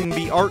advertising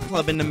the art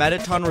club in the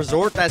Metaton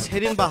Resort that's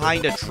hidden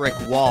behind a trick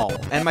wall.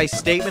 And my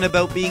statement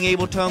about being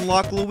able to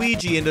unlock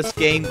Luigi in this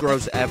game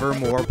grows ever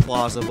more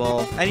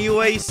plausible.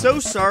 Anyway, So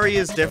Sorry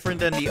is different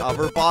than the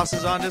other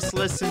bosses on this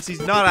list since he's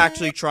not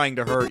actually trying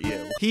to hurt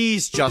you.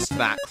 He's just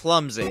that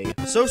clumsy.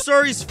 So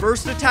Sorry's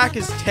first attack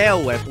is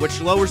Tail Whip, which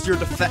lowers your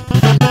defense.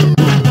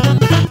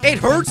 It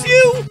hurts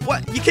you?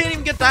 What? You can't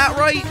even get that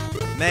right?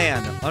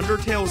 Man,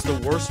 Undertale's the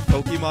worst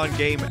Pokemon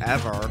game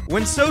ever.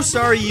 When So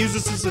Sorry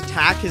uses his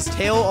attack, his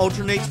tail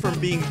alternates from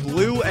being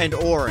blue and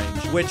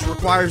orange, which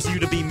requires you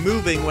to be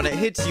moving when it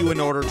hits you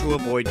in order to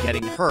avoid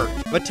getting hurt.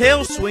 The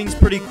tail swings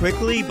pretty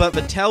quickly, but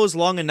the tail is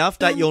long enough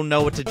that you'll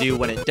know what to do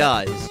when it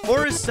does.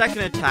 For his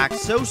second attack,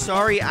 So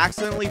Sorry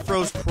accidentally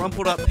throws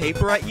crumpled up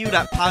paper at you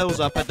that piles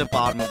up at the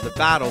bottom of the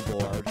battle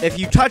board. If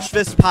you touch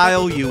this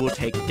pile, you will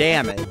take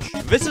damage.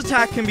 This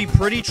attack can be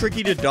pretty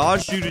tricky to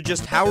dodge due to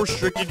just how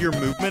restricted your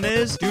movement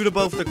is, due to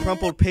both the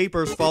crumpled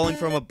papers falling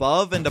from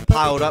above and the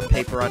piled up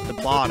paper at the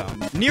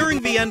bottom.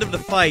 Nearing the end of the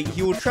fight,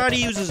 he will try to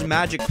use his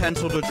magic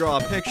pencil to draw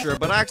a picture,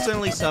 but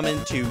accidentally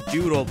summon 2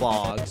 Doodle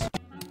Bogs.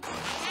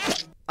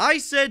 I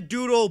said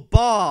Doodle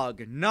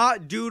Bog,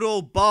 not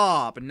Doodle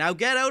Bob. Now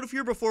get out of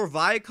here before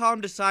Viacom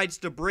decides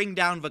to bring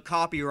down the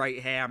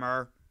copyright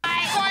hammer.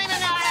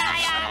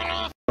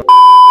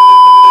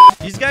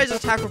 These guys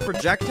attack with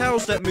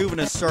projectiles that move in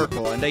a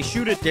circle, and they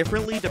shoot it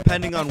differently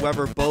depending on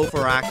whether both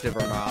are active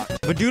or not.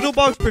 The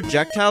Doodlebug's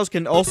projectiles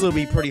can also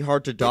be pretty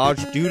hard to dodge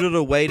due to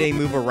the way they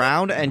move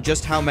around and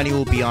just how many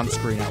will be on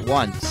screen at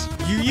once.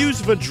 You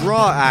use the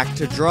Draw Act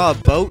to draw a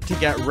boat to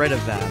get rid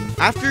of them.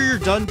 After you're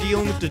done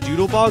dealing with the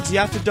Doodlebugs, you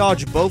have to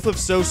dodge both of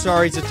So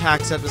Sorry's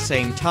attacks at the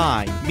same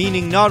time,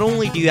 meaning not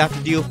only do you have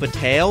to deal with the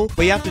tail,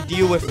 but you have to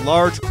deal with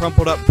large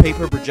crumpled up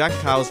paper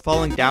projectiles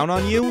falling down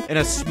on you in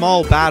a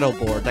small battle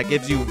board that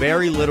gives you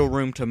very little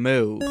room to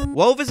move.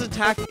 While this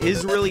attack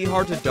is really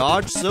hard to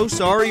dodge, So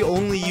Sorry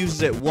only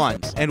uses it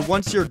once, and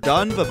once you're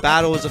done, the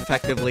battle is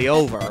effectively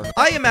over.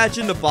 I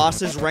imagine the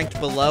bosses ranked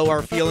below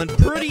are feeling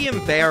pretty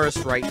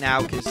embarrassed right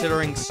now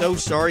considering So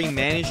Sorry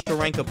managed to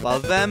rank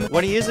above them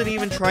when he isn't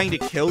even trying to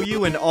kill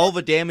you and all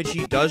the damage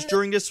he does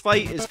during this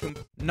fight is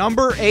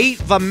Number 8,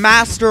 the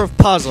Master of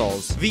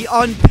Puzzles, the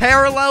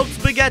Unparalleled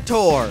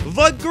Spaghettor,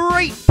 the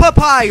Great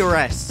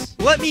Papyrus.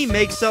 Let me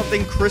make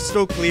something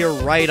crystal clear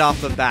right off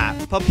the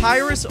bat.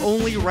 Papyrus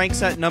only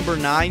ranks at number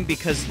 9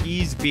 because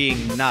he's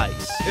being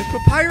nice. If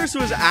Papyrus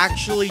was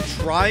actually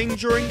trying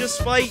during this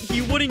fight,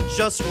 he wouldn't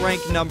just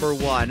rank number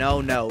 1. Oh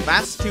no,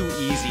 that's too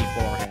easy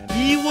for him.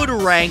 He would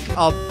rank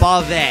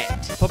above it.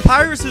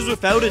 Papyrus is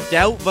without a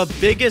doubt the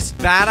biggest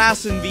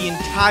badass in the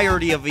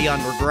entirety of the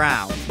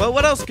Underground. But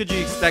what else could you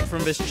expect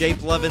from this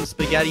Jape-lovin'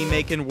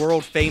 spaghetti-making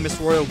world-famous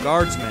royal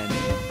guardsman?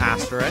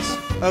 Asterisk.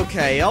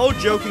 Okay, all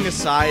joking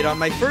aside, on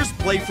my first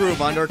playthrough of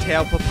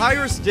Undertale,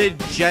 Papyrus did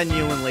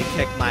genuinely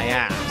kick my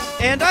ass.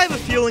 And I have a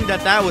feeling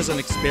that that was an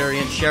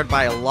experience shared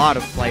by a lot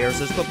of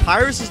players, as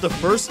Papyrus is the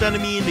first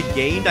enemy in the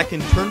game that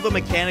can turn the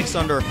mechanics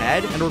on their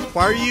head and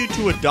require you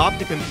to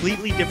adopt a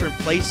completely different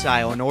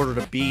playstyle in order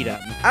to beat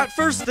him. At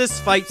first, this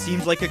fight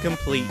seems like a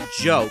complete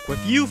joke,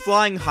 with you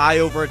flying high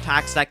over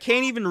attacks that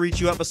can't even reach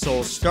you at the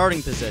soul's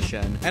starting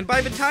position. And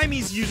by the time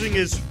he's using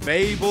his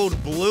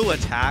fabled blue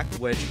attack,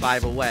 which, by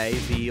the way,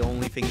 the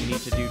only thing you need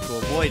to do to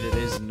avoid it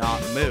is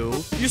not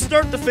move, you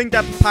start to think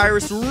that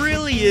Papyrus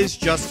really is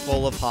just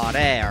full of hot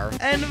air.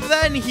 And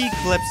then he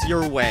clips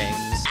your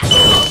wings.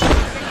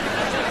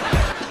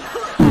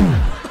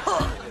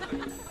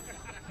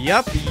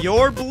 Yep,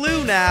 you're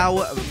blue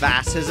now.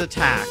 That's his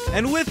attack.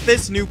 And with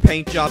this new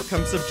paint job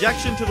comes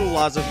subjection to the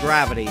laws of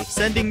gravity,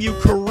 sending you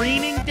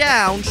careening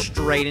down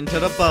straight into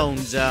the bone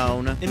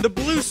zone. In the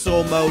blue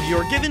soul mode,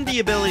 you're given the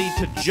ability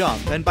to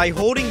jump, and by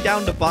holding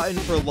down the button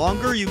for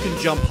longer, you can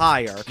jump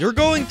higher. You're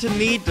going to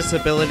need this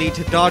ability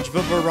to dodge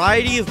the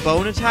variety of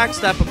bone attacks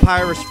that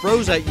Papyrus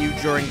throws at you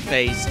during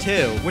Phase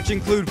 2, which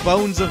include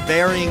bones of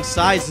varying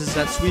sizes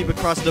that sweep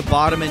across the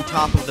bottom and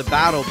top of the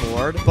battle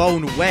board,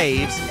 bone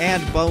waves,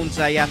 and bones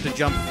that you have to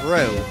jump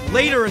through.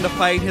 Later in the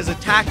fight, his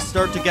attacks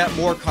start to get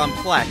more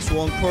complex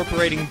while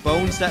incorporating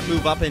bones that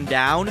move up and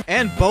down,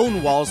 and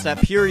bone walls that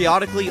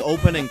periodically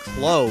open and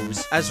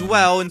close. As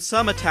well, in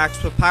some attacks,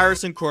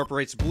 Papyrus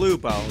incorporates blue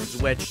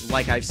bones, which,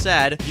 like I've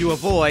said, you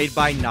avoid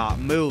by not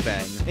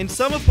moving. In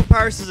some of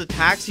Papyrus's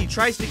attacks, he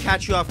tries to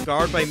catch you off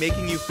guard by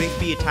making you think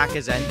the attack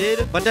has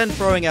ended, but then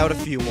throwing out a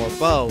few more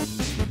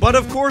bones. But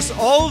of course,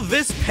 all of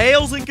this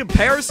pales in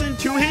comparison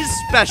to his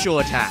special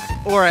attack.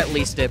 Or at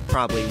least it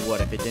probably would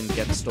if it didn't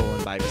get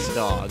stolen by this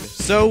dog.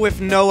 So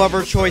with no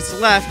other choice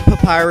left,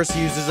 Papyrus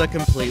uses a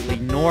completely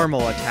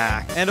normal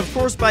attack. And of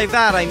course by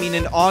that I mean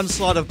an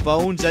onslaught of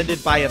bones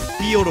ended by a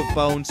field of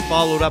bones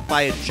followed up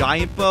by a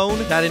giant bone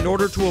that in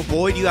order to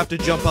avoid you have to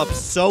jump up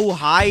so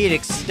high it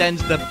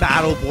extends the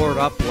battle board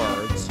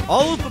upwards.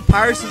 All of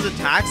Papyrus's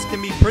attacks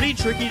can be pretty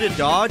tricky to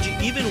dodge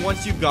even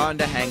once you've gotten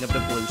the hang of the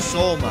blue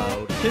soul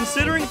mode.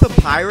 Considering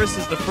Papyrus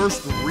is the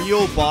first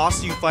real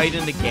boss you fight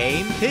in the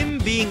game, him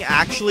being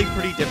actually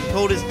pretty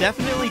difficult is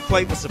definitely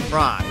quite a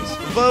surprise.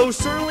 Though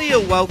certainly a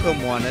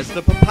welcome one, as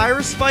the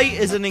Papyrus fight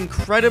is an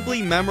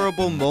incredibly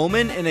memorable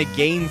moment in a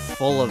game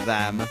full of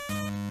them.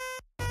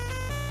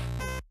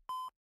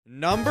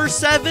 Number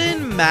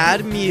 7,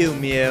 Mad Mew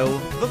Mew.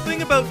 The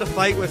thing about the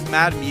fight with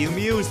Mad Mew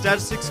Mew is that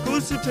it's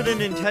exclusive to the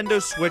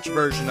Nintendo Switch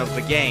version of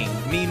the game.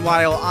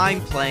 Meanwhile, I'm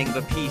playing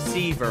the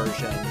PC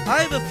version.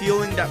 I have a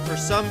feeling that for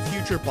some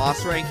future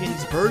boss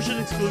rankings,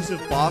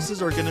 version-exclusive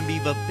bosses are gonna be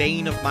the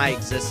bane of my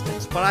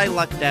existence, but I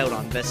lucked out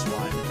on this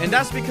one. And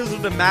that's because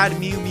of the Mad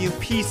Mew Mew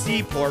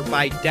PC port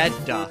by Dead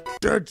Duck.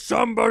 Did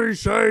somebody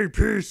say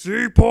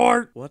PC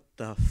port? What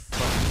the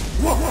fuck?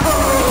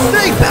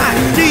 Stay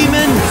back,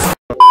 demons!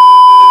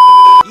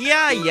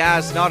 Yeah,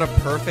 it's not a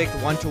perfect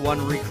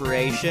one-to-one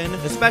recreation,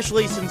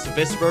 especially since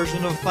this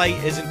version of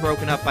fight isn't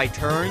broken up by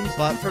turns,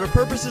 but for the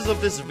purposes of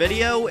this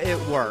video, it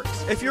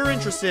works. If you're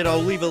interested, I'll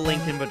leave a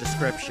link in the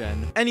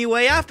description.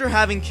 Anyway, after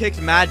having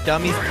kicked Mad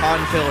Dummy's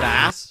cotton-filled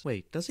ass—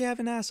 wait, does he have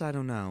an ass? I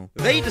don't know.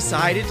 They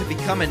decided to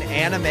become an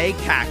anime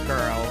cat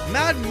girl.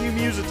 Mad Mew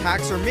Mew's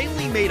attacks are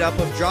mainly made up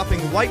of dropping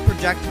white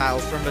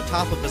projectiles from the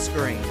top of the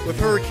screen, with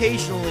her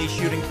occasionally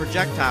shooting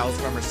projectiles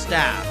from her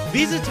staff.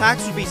 These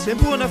attacks would be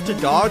simple enough to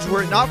dodge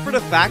were it not for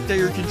the fact that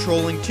you're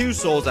controlling two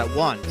souls at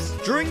once.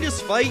 During this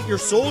fight, your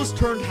soul is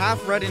turned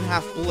half red and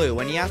half blue,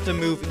 and you have to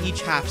move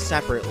each half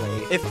separately.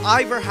 If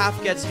either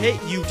half gets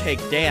hit, you take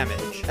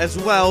damage. As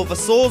well, the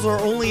souls are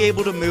only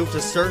able to move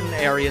to certain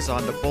areas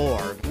on the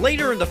board.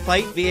 Later in the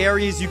fight, the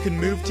areas you can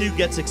move to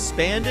gets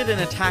expanded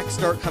and attacks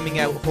start coming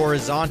out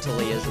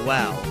horizontally as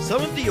well.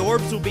 Some of the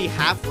orbs will be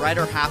half red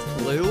or half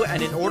blue,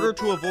 and in order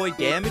to avoid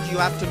damage, you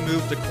have to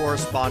move the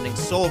corresponding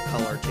soul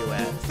color to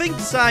it. Think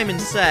Simon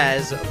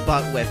Says,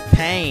 but with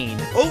pain.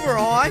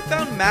 Overall, I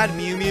found Mad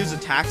Mew Mew's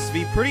attacks to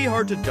be pretty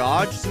hard to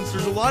dodge since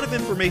there's a lot of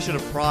information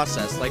to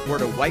process, like where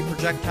the white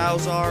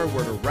projectiles are,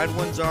 where the red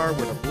ones are,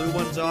 where the blue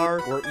ones are,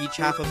 where each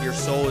half of your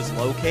soul is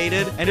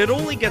located, and it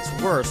only gets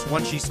worse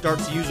once she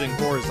starts using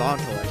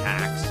horizontal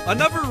attacks.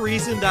 Another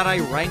reason that I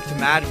ranked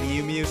Mad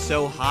Mew Mew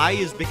so high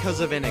is because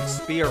of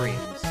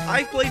inexperience.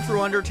 I've played through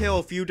Undertale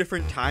a few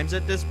different times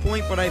at this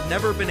point, but I've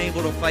never been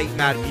able to fight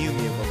Mad Mew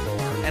Mew before.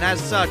 And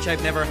as such,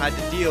 I've never had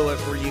to deal with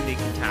her unique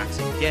attacks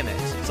and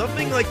gimmicks.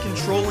 Something like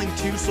controlling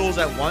two souls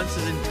at once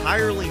is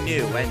entirely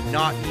new and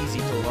not easy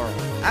to learn.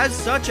 As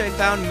such, I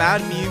found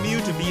Mad Mew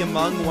Mew to be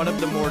among one of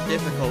the more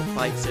difficult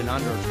fights in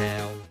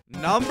Undertale.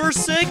 Number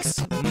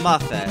 6,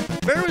 Muffet.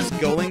 There is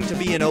going to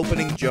be an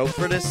opening joke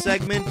for this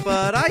segment,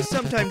 but I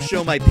sometimes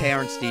show my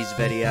parents these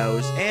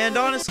videos, and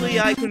honestly,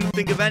 I couldn't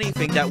think of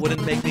anything that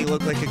wouldn't make me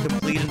look like a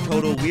complete and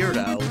total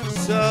weirdo.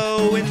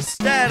 So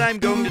instead, I'm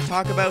going to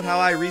talk about how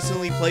I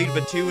recently played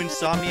the 2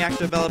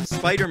 Insomniac-developed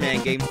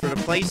Spider-Man games for the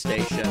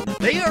PlayStation.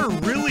 They are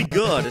really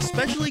good,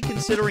 especially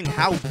considering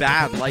how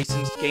bad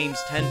licensed games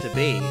tend to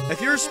be. If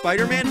you're a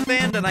Spider-Man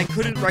fan, then I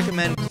couldn't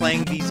recommend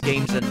playing these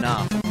games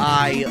enough.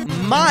 I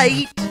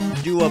might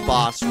do a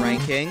boss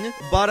ranking,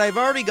 but I've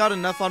already got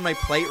enough on my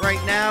plate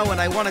right now,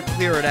 and I want to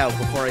clear it out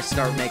before I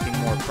start making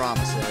more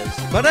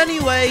promises. But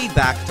anyway,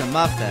 back to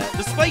Muffet.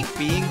 Despite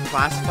being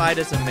classified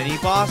as a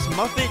mini-boss,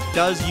 Muffet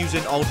does use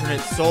an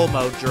alternate soul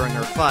mode during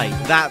her fight,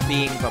 that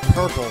being the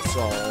Purple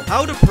Soul.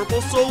 How the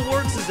Purple Soul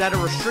works is that it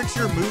restricts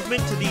your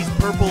movement to these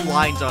purple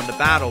lines on the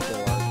battle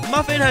board.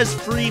 Muffet has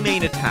 3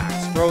 main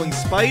attacks: throwing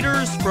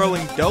spiders,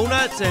 throwing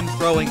donuts, and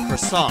throwing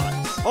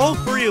croissants. All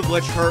 3 of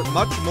which hurt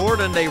much more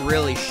than they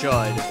really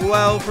should.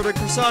 Well, for the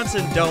croissants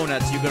and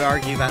donuts, you could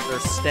argue that they're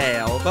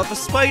stale, but the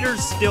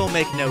spiders still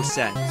make no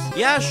sense.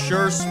 Yeah,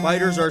 sure,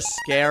 spiders are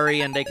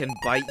scary and they can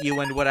bite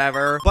you and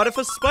whatever, but if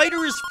a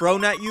spider is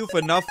thrown at you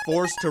with enough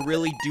force to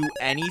really do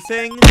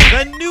anything,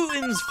 then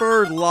Newton's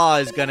third law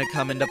is gonna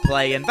come into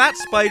play, and that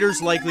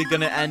spider's likely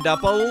gonna end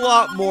up a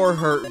lot more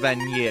hurt than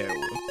you.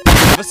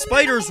 The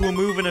spiders will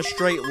move in a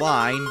straight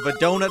line, the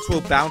donuts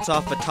will bounce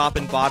off the top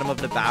and bottom of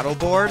the battle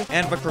board,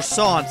 and the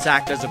croissants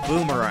act as a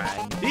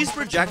boomerang. These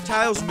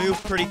projectiles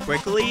move pretty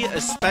quickly,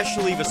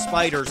 especially the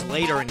spiders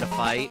later in the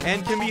fight,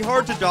 and can be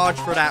hard to dodge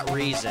for that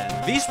reason.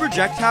 These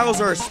projectiles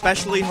are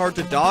especially hard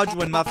to dodge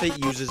when Muffet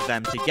uses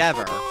them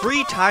together.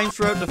 3 times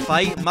throughout the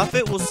fight,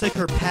 Muffet will sick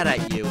her pet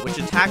at you, which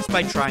attacks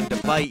by trying to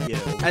bite you.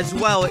 As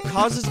well, it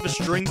causes the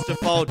strings to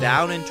fall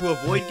down, and to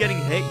avoid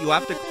getting hit, you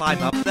have to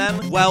climb up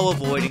them while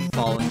avoiding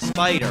falling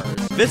spiders.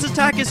 This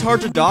attack is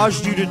hard to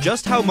dodge due to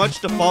just how much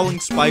the falling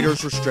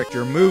spiders restrict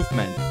your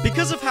movement.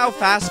 Because of how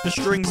fast the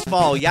strings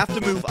fall, you have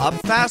to move up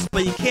fast,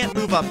 but you can't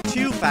move up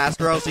too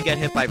fast or else you get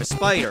hit by the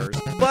spiders.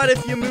 But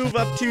if you move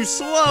up too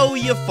slow,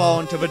 you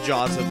fall into the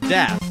jaws of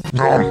death.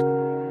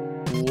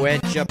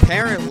 Which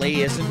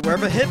apparently isn't where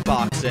the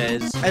hitbox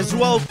is. As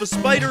well, if the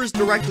spider is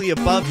directly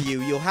above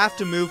you, you'll have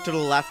to move to the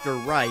left or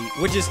right,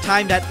 which is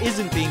time that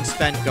isn't being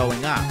spent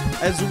going up.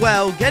 As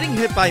well, getting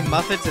hit by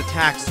Muffet's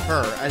attacks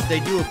hurt, as they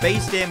do a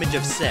base damage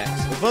of 6,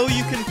 though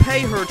you can pay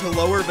her to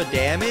lower the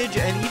damage,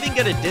 and even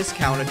get a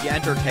discount if you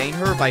entertain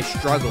her by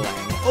struggling.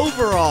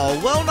 Overall,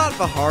 while not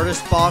the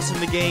hardest boss in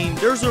the game,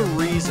 there's a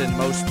reason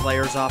most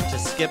players opt to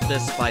skip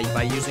this fight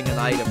by using an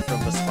item from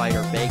the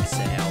Spider Bake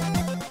Sale.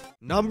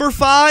 Number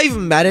 5,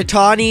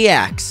 Mettaton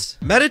EX.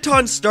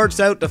 Mettaton starts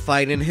out the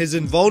fight in his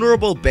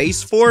invulnerable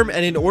base form,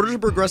 and in order to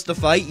progress the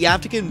fight, you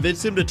have to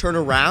convince him to turn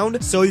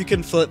around so you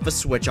can flip the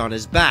switch on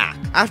his back.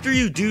 After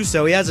you do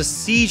so, he has a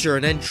seizure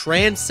and then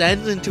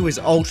transcends into his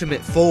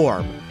ultimate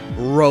form,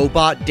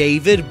 Robot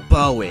David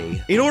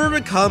Bowie. In order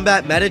to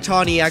combat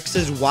Mettaton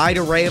EX's wide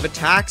array of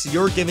attacks,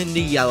 you're given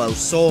the Yellow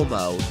Soul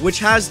mode, which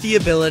has the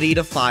ability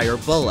to fire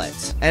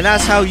bullets. And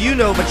that's how you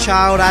know the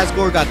child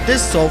Asgore got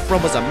this soul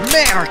from was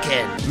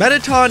American!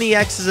 Mettaton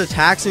EX's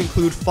attacks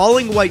include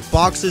falling white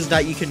boxes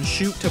that you can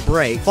shoot to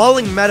break,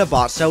 falling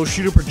Metabots that will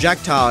shoot a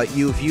projectile at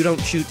you if you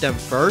don't shoot them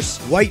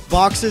first, white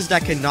boxes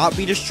that cannot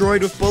be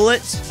destroyed with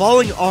bullets,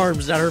 falling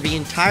arms that are the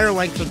entire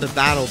length of the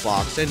battle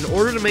box, and in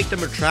order to make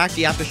them retract,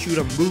 you have to shoot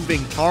a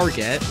moving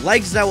target,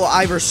 legs that will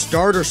either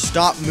start or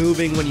stop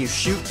moving when you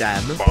shoot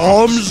them,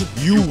 bombs,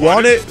 you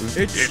want it?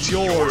 It's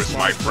yours,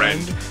 my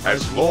friend,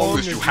 as long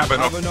as you have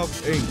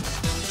enough ink.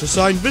 To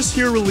sign this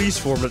here release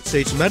form that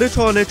states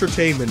Mettaton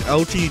Entertainment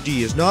Ltd.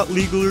 is not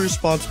legally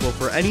responsible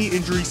for any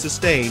injury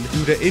sustained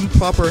due to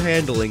improper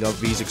handling of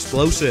these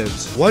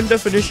explosives. One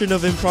definition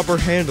of improper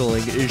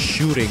handling is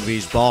shooting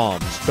these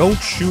bombs. Don't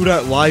shoot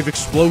at live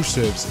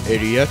explosives,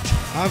 idiot.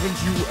 Haven't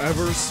you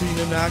ever seen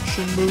an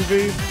action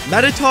movie?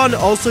 Mettaton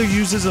also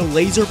uses a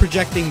laser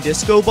projecting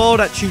disco ball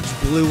that shoots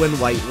blue and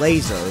white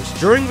lasers.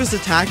 During this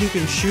attack, you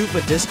can shoot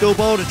the disco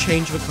ball to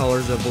change the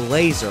colors of the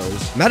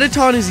lasers.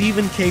 Mettaton is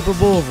even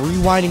capable of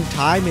rewinding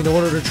time in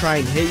order to try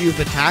and hit you with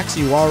attacks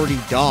you already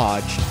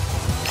dodged.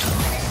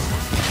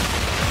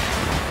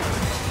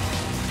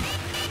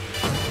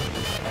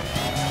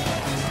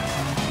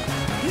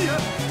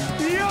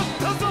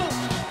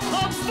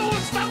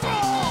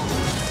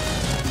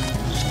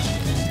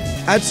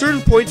 At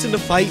certain points in the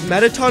fight,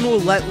 Mettaton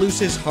will let loose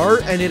his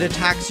heart and it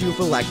attacks you with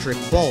electric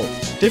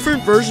bolts.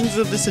 Different versions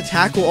of this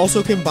attack will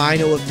also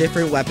combine it with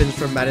different weapons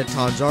from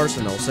Mettaton's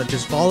arsenal, such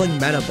as falling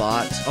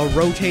Metabots, a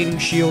rotating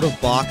shield of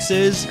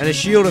boxes, and a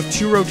shield of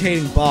 2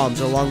 rotating bombs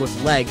along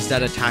with legs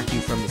that attack you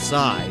from the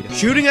side.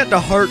 Shooting at the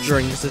heart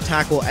during this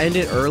attack will end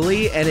it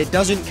early, and it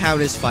doesn't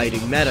count as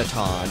fighting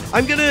Mettaton.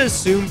 I'm gonna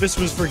assume this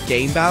was for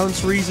game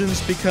balance reasons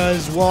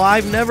because, while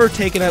I've never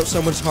taken out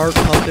someone's heart,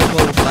 pumped it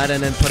full of lead,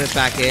 and then put it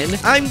back in,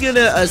 I'm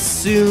gonna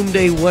assume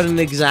they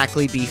wouldn't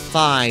exactly be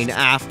fine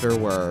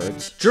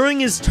afterwards. During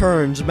his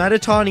turns,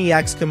 Mettaton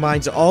EX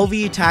combines all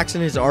the attacks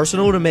in his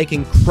arsenal to make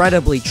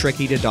incredibly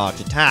tricky to dodge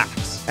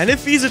attacks. And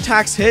if these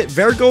attacks hit,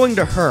 they're going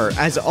to hurt,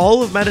 as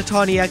all of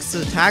Mettaton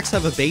EX's attacks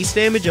have a base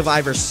damage of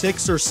either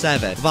 6 or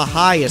 7, the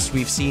highest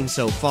we've seen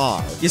so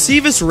far. You see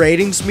this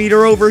ratings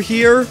meter over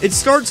here? It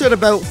starts at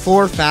about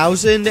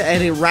 4,000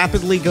 and it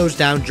rapidly goes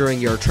down during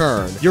your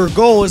turn. Your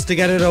goal is to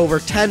get it over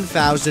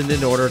 10,000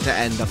 in order to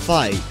end the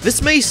fight.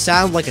 This may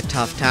sound like a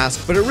tough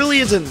task, but it really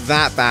isn't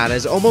that bad,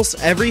 as almost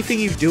everything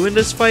you do in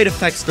this fight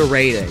affects the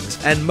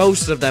ratings, and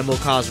most of them will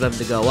cause them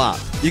to go up.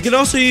 You can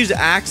also use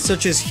acts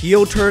such as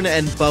Heel Turn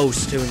and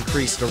Boast to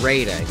increase the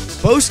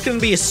ratings. Boast can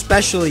be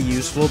especially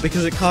useful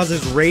because it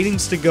causes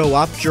ratings to go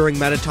up during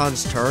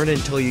Mettaton's turn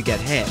until you get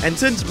hit. And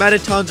since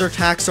Mettaton's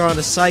attacks are on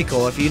a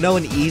cycle, if you know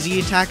an easy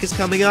attack is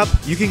coming up,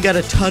 you can get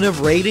a ton of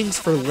ratings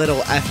for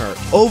little effort.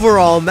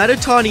 Overall,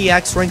 Mettaton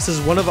EX ranks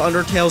as one of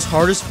Undertale's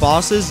hardest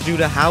bosses due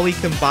to how he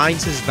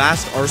combines his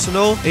vast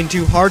arsenal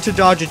into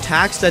hard-to-dodge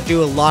attacks that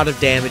do a lot of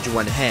damage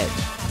when hit.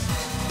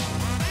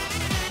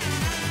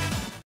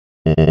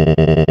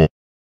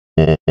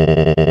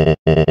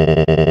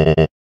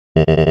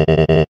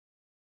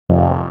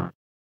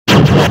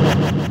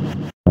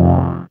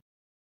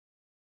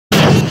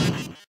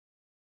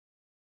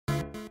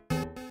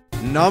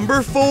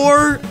 Number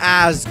 4,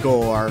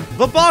 Asgore.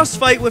 The boss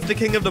fight with the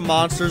King of the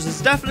Monsters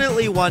is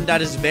definitely one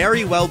that is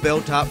very well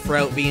built up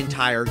throughout the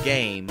entire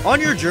game.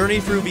 On your journey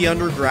through the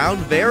underground,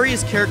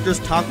 various characters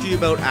talk to you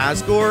about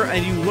Asgore,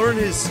 and you learn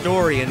his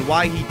story and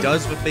why he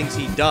does the things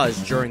he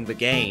does during the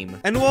game.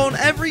 And while in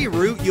every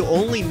route you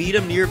only meet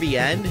him near the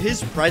end,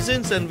 his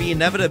presence and the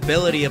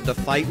inevitability of the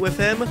fight with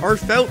him are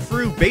felt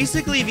through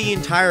basically the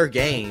entire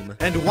game.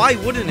 And why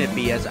wouldn't it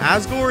be, as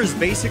Asgore is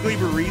basically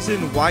the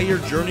reason why your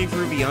journey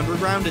through the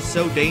underground is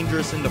so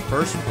dangerous in the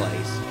first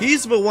place.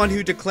 He's the one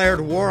who declared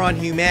war on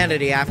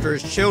humanity after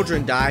his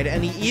children died,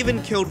 and he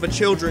even killed the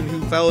children who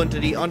fell into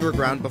the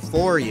underground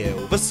before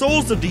you. The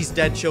souls of these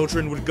dead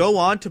children would go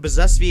on to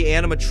possess the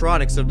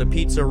animatronics of the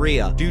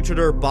pizzeria due to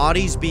their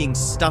bodies being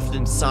stuffed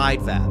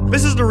inside them.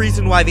 This is the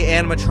reason why the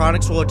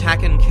animatronics will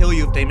attack and kill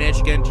you if they manage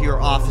to get into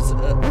your office.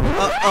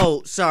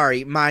 Oh,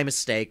 sorry, my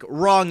mistake.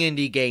 Wrong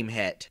indie game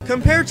hit.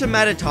 Compared to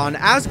Mettaton,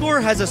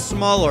 Asgore has a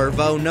smaller,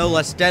 though no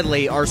less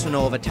deadly,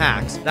 arsenal of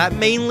attacks that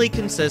mainly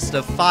consist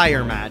of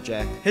fire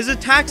magic. His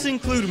attacks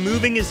include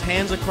moving his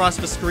hands across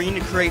the screen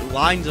to create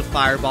lines of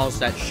fireballs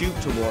that shoot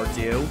towards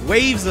you,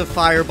 waves of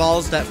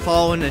fireballs that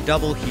fall in a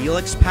double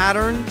helix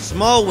pattern,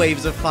 small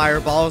waves of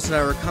fireballs that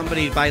are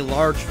accompanied by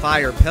large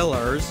fire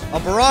pillars, a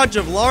barrage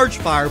of large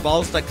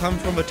fireballs that come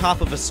from the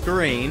top of a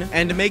screen,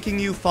 and making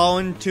you fall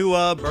into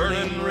a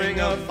burning ring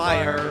of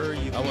fire.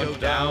 You can go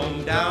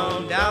down,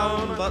 down,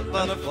 down, but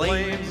the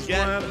flames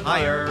get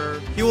higher.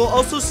 He will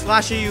also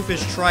slash at you with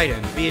his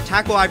trident. The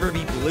attack will either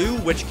be blue,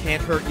 which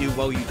can't hurt you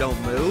while you don't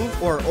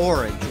move, or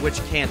orange,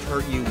 which can't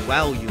hurt you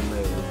while you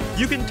move.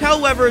 You can tell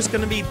whether it's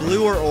going to be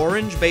blue or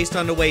orange based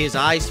on the way his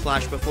eyes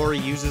flash before he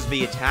uses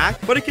the attack,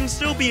 but it can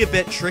still be a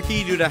bit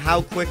tricky due to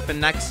how quick the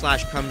next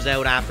slash comes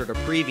out after the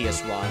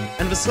previous one.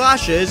 And the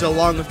slashes,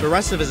 along with the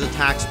rest of his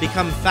attacks,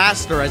 become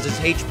faster as his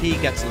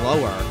HP gets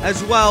lower.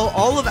 As well,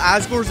 all of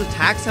Asgore's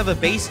attacks have a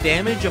base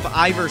damage of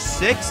either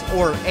 6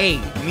 or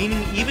 8,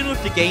 meaning even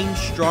with the game's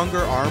stronger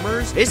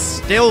armors, it's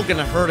still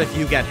gonna hurt if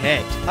you get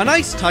hit. A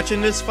nice touch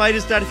in this fight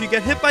is that if you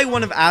get hit by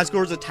one of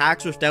Asgore's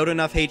attacks without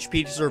enough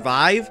HP to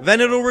survive,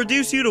 then it'll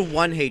reduce you to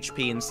 1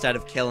 HP instead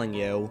of killing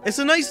you. It's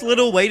a nice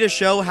little way to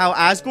show how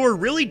Asgore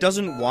really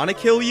doesn't want to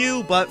kill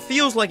you, but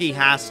feels like he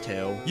has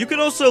to. You can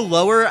also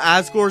lower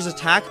Asgore's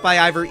attack by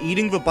either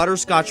eating the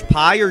butterscotch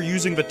pie or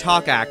using the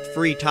talk act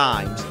 3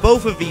 times.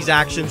 Both of these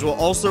actions will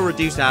also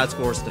reduce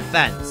Asgore's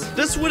defense.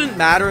 This wouldn't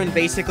matter in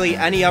basically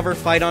any other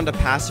fight on the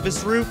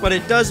pacifist route, but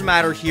it does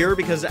matter here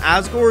because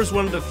Asgore is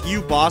one of the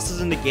few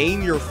bosses in the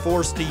game you're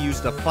forced to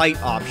use the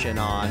fight option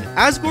on.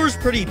 Asgore's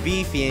pretty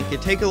beefy and can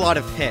take a lot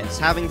of hits,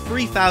 having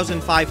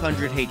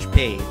 3,500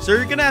 HP, so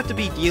you're gonna have to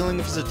be dealing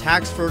with his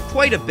attacks for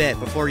quite a bit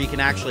before you can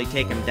actually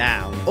take him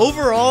down.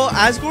 Overall,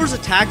 Asgore's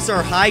attacks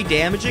are high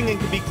damaging and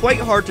can be quite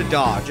hard to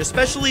dodge,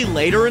 especially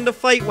later in the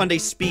fight when they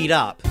speed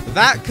up.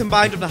 That,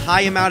 combined with the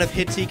high amount of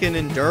hits he can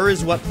endure,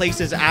 is what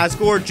places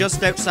Asgore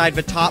just outside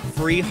the top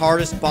 3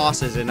 hardest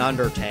bosses in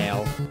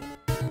Undertale.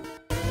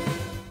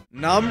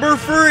 Number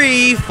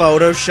 3,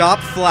 Photoshop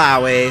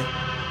Flowey.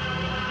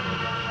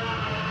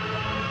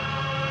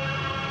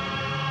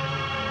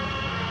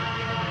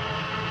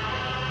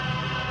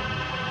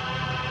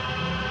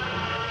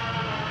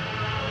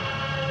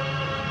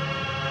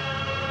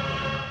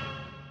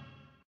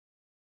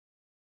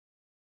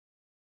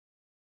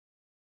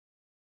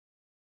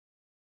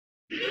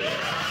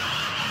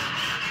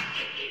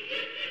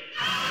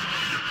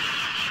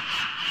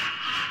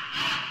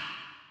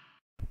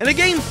 In a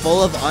game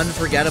full of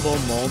unforgettable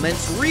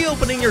moments,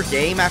 reopening your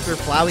game after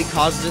Flowey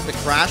causes it to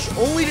crash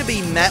only to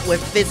be met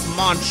with this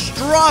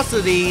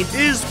monstrosity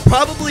is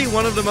probably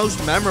one of the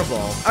most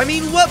memorable. I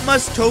mean, what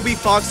must Toby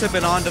Fox have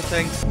been on to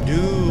think,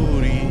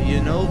 dude,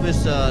 you know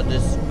this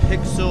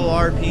pixel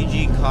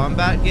RPG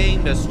combat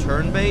game that's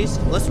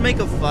turn-based? Let's make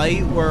a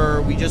fight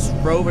where we just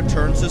throw the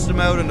turn system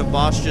out and the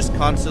boss just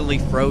constantly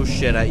throws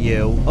shit at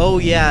you. Oh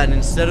yeah, and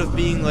instead of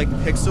being like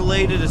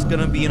pixelated, it's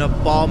gonna be an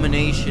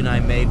abomination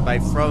I made by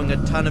throwing a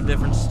ton ton of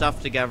different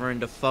stuff together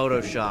into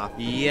Photoshop.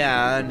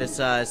 Yeah, and it's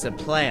a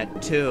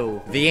plant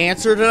too. The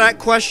answer to that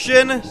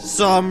question?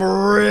 Some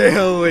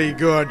really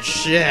good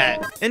shit.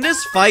 In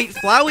this fight,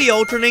 Flowey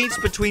alternates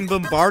between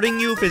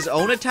bombarding you with his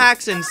own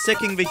attacks and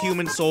sicking the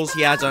human souls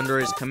he has under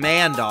his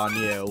command on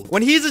you.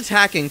 When he's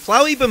attacking,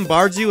 Flowey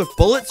bombards you with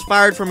bullets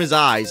fired from his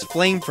eyes,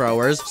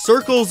 flamethrowers,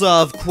 circles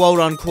of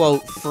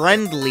quote-unquote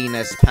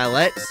friendliness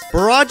pellets,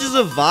 barrages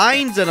of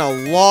vines, and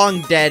a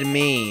long dead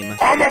meme.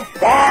 I'm a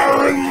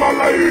firing my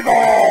leg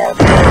off!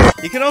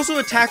 You can also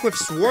attack with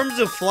swarms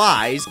of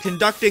flies,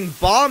 conducting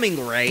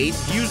bombing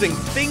raids, using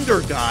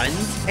finger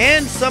guns,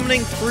 and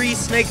summoning 3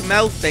 snake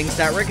mouth things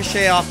that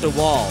ricochet off the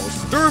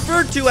walls. They're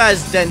referred to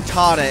as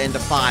dentata in the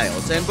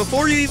files, and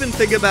before you even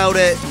think about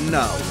it,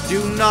 no,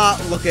 do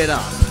not look it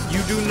up.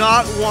 You do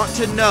not want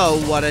to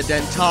know what a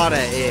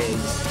dentata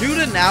is. Due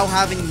to now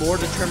having more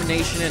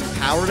determination and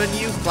power than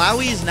you,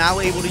 Flowey is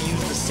now able to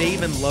use the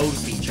save and load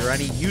feature,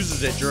 and he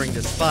uses it during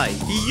this fight.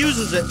 He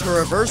uses it to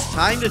reverse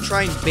time to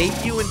try and bait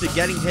you into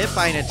getting hit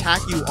by an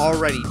attack you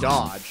already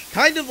dodged.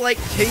 Kind of like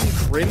King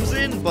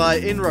Crimson,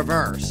 but in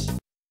reverse.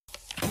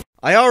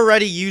 I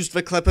already used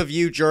the clip of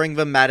you during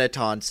the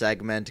Metaton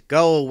segment.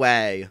 Go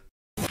away.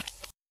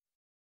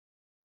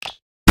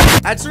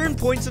 At certain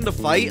points in the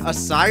fight, a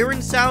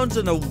siren sounds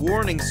and a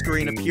warning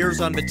screen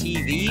appears on the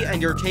TV, and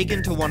you're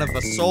taken to one of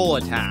the soul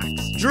attacks.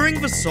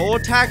 During the soul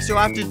attacks, you'll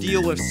have to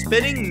deal with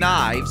spinning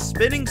knives,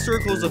 spinning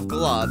circles of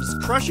gloves,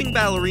 crushing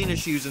ballerina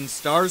shoes and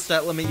stars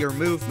that limit your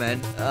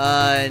movement,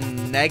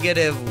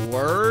 negative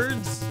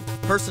words?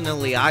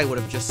 Personally, I would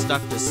have just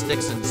stuck to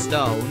sticks and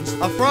stones,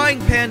 a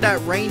frying pan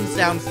that rains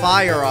down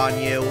fire on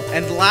you,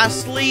 and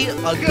lastly,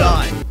 a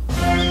gun.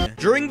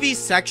 During these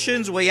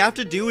sections, what you have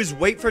to do is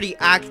wait for the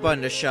act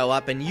button to show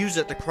up and use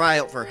it to cry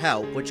out for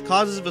help, which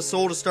causes the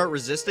soul to start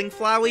resisting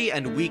Flowey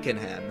and weaken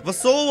him. The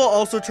soul will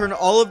also turn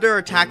all of their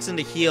attacks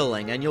into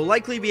healing, and you'll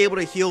likely be able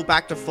to heal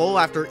back to full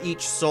after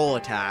each soul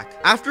attack.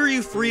 After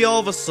you free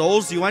all the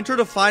souls, you enter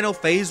the final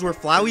phase where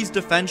Flowey's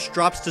defense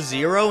drops to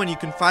 0, and you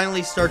can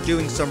finally start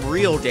doing some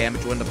real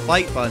damage when the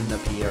fight button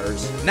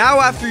appears.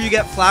 Now after you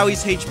get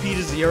Flowey's HP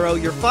to 0,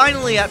 you're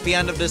finally at the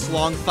end of this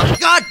long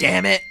fight. God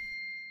damn it!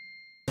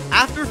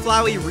 After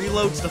Flowey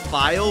reloads the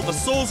file, the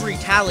souls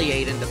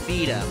retaliate and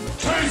defeat him.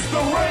 Taste the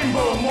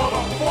rainbow,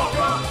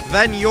 motherfucker!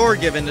 Then you're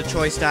given the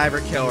choice to either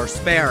kill or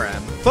spare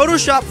him.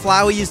 Photoshop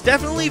Flowey is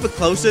definitely the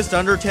closest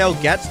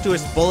Undertale gets to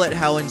its bullet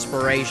hell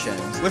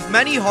inspirations, with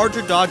many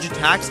hard-to-dodge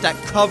attacks that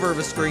cover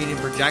the screen in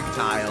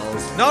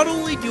projectiles. Not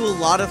only do a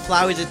lot of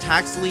Flowey's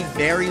attacks leave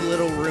very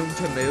little room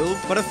to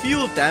move, but a few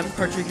of them,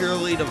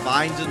 particularly the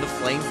vines and the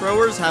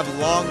flamethrowers, have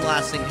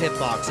long-lasting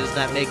hitboxes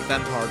that make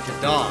them hard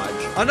to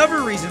dodge.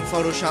 Another reason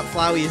Photoshop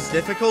Flowey is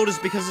difficult is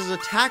because his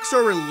attacks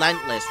are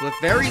relentless, with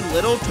very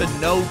little to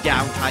no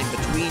downtime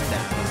between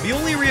them. The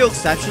only real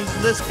exceptions to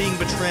this being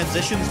the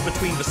transitions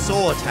between the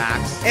soul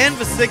attacks, and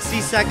the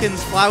 60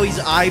 seconds Flowey's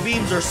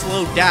I-beams are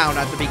slowed down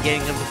at the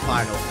beginning of the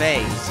final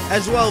phase.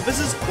 As well, this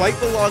is quite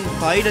the long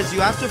fight as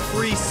you have to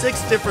free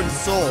 6 different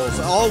souls,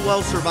 all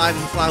while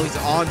surviving Flowey's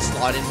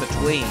onslaught in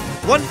between.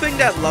 One thing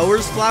that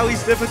lowers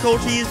Flowey's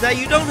difficulty is that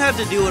you don't have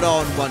to do it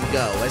all in one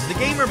go, as the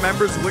game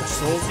remembers which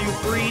souls you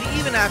freed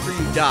even after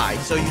you die,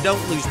 so you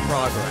don't lose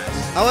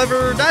progress.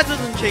 However, that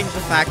doesn't change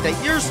the fact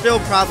that you're still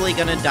probably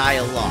gonna die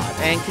a lot,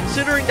 and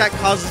considering that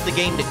causes the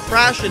game to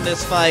crash in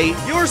this fight,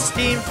 your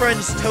Steam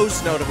Friends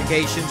Toast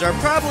notifications are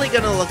probably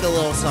gonna look a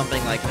little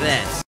something like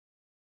this.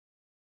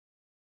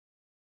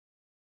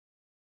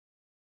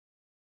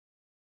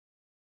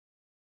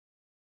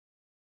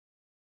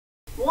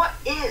 What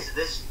is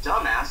this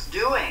dumbass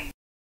doing?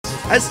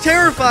 As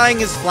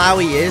terrifying as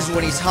Flowey is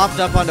when he's hopped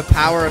up on the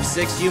power of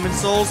 6 human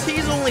souls,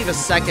 he's only the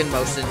second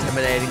most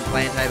intimidating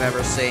plant I've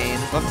ever seen.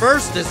 The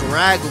first is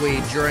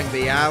ragweed during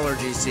the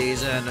allergy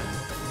season.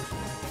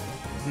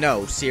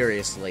 No,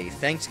 seriously,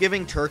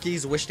 Thanksgiving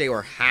turkeys wish they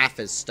were half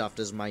as stuffed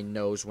as my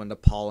nose when the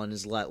pollen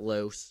is let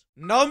loose.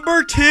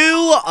 Number 2,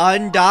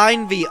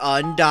 Undyne the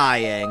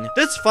Undying.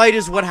 This fight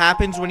is what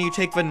happens when you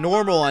take the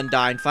normal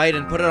Undyne fight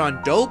and put it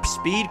on dope,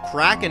 speed,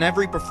 crack, and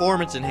every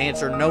performance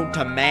enhancer known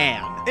to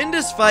man. In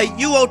this fight,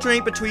 you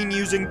alternate between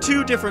using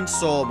 2 different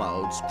soul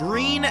modes,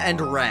 green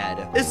and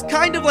red. It's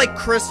kind of like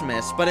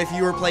Christmas, but if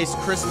you replace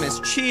Christmas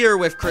cheer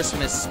with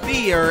Christmas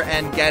spear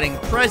and getting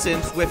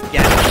presents with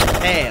getting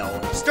tail.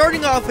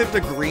 Starting off with the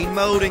green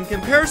mode, in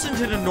comparison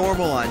to the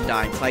normal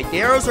Undyne fight,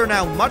 the arrows are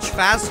now much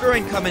faster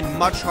and come in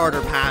much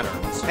harder patterns.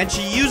 And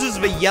she uses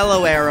the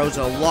yellow arrows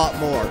a lot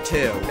more,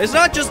 too. It's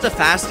not just the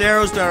fast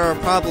arrows that are a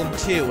problem,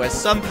 too, as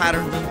some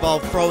patterns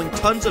involve throwing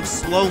tons of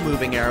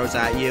slow-moving arrows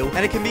at you,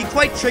 and it can be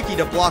quite tricky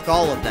to block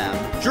all of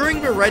them. During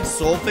the red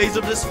soul phase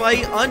of this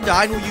fight,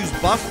 Undyne will use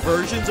buffed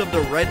versions of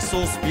the red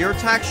soul spear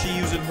attack she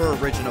used in her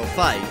original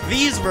fight.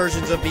 These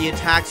versions of the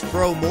attacks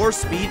throw more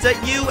speeds at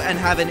you and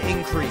have an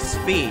increased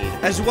speed.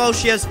 As well,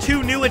 she has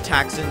 2 new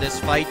attacks in this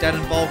fight that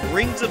involve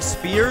rings of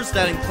spears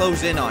that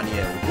enclose in on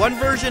you. One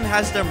version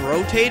has them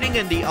rotating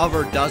and the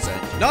other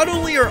doesn't. Not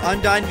only are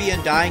Undyne v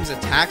Undying's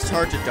attacks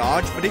hard to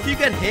dodge, but if you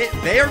get hit,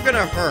 they are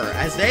gonna hurt,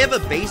 as they have a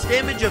base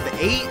damage of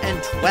 8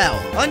 and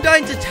 12.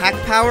 Undyne's attack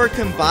power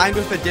combined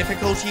with the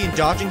difficulty in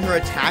dodging her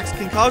attacks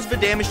can cause the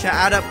damage to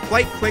add up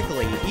quite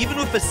quickly, even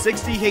with the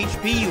 60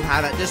 HP you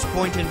have at this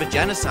point in the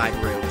genocide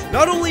route.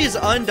 Not only is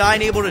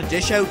Undyne able to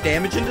dish out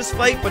damage in this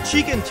fight, but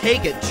she can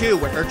take it too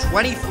with her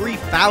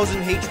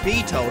 23,000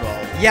 HP total.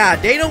 Yeah,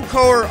 they don't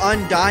call her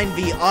Undyne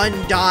v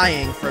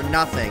Undying for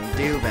nothing,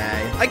 do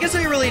they? I guess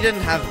I really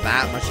didn't have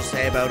that much to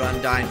say about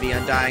Undyne v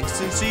Undying,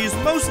 since she's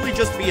mostly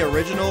just the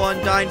original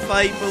Undyne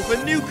fight, but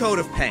with a new coat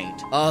of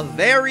paint. A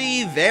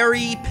very,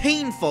 very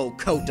painful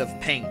coat of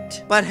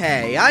paint. But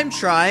hey, I'm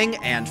trying,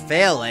 and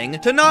failing,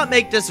 to not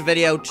make this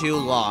video too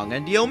long,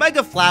 and the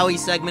Omega Flowey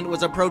segment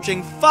was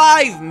approaching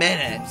 5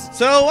 minutes.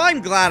 So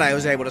I'm glad I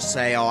was able to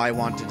say all I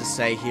wanted to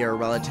say here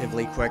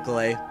relatively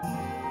quickly.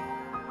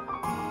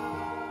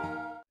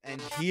 And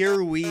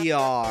here we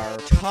are,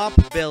 top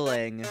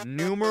billing,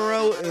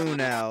 numero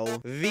uno.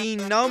 The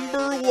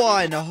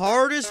 #1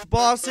 hardest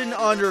boss in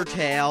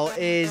Undertale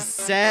is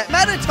set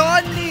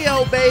Metaton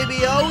Neo, baby,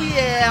 oh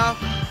yeah!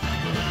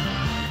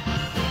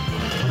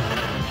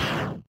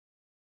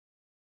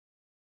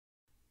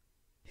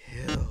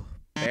 Phew,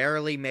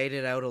 barely made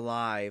it out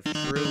alive.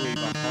 Truly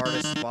the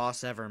hardest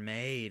boss ever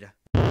made.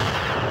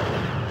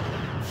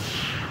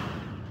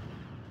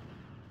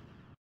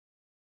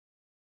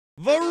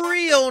 The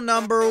real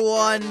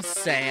 #1,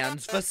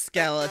 Sans the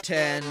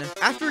Skeleton.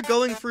 After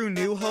going through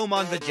New Home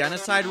on the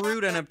genocide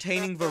route and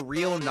obtaining the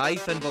real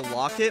knife and the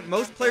locket,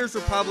 most players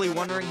were probably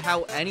wondering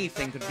how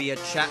anything could be a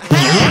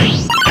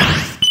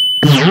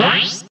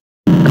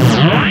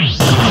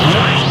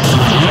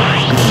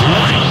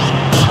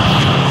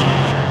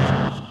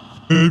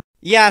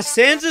Yeah,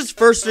 Sans'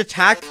 first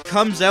attack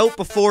comes out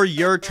before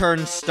your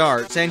turn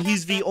starts, and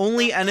he's the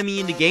only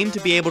enemy in the game to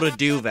be able to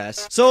do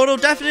this. So it'll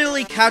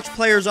definitely catch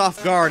players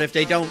off guard if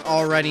they don't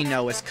already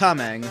know it's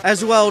coming.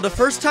 As well, the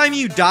first time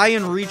you die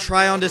and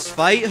retry on this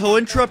fight, he'll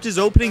interrupt his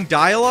opening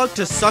dialogue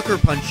to sucker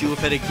punch you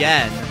with it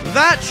again.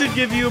 That should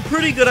give you a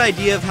pretty good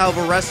idea of how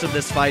the rest of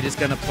this fight is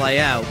gonna play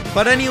out.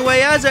 But anyway,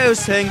 as I was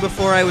saying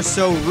before I was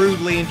so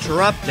rudely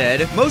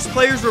interrupted, most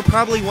players were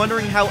probably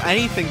wondering how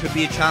anything could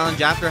be a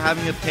challenge after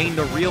having obtained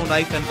the real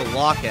knife and the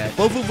locket,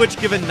 both of which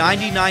give a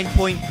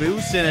 99-point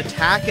boost in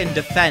attack and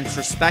defense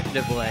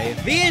respectively.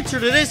 The answer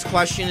to this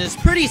question is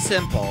pretty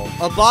simple.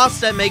 A boss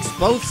that makes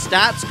both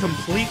stats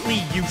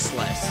completely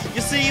useless.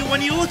 You see,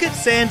 when you look at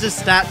Sans'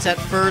 stats at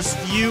first,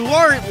 you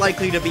aren't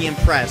likely to be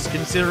impressed,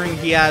 considering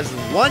he has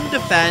 1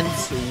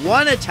 defense,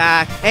 1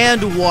 attack,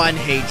 and 1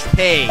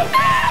 HP.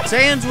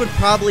 Sans would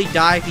probably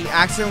die if he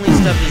accidentally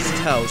stubbed his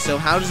toe, so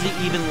how does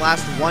he even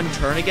last 1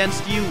 turn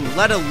against you,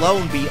 let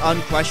alone be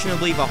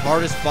unquestionably the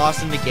hardest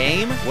boss in the game?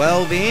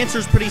 Well, the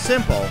answer's pretty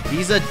simple.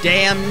 He's a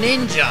damn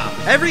ninja.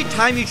 Every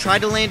time you try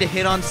to land a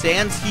hit on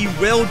Sans, he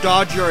will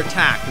dodge your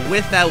attack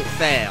without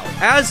fail.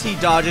 As he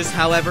dodges,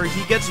 however,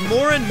 he gets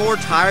more and more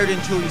tired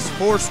until he's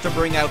forced to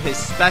bring out his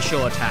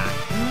special attack.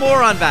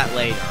 More on that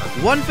later.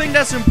 One thing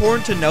that's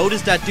important to note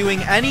is that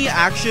doing any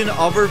action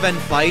other than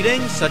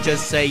fighting, such as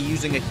say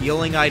using a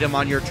healing item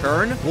on your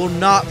turn, will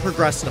not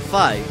progress the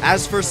fight.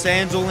 As for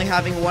Sans only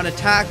having 1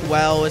 attack,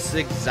 well, it's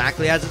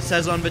exactly as it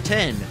says on the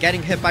tin.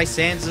 Getting hit by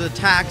Sans'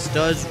 attacks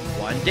does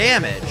 1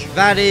 damage.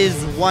 That is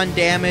 1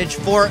 damage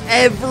for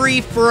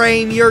every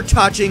frame you're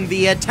touching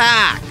the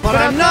attack. But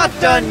I'm not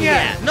done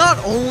yet. Not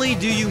only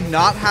do you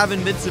not have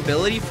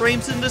invincibility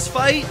frames in this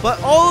fight,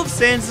 but all of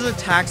Sans'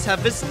 attacks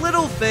have this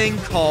little thing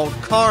called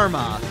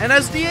karma. And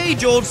as the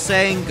age-old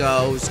saying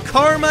goes,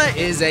 karma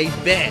is a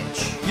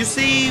bitch. You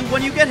see,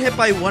 when you get hit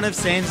by one of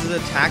Sans'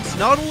 attacks,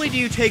 not only do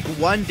you take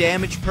 1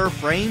 damage per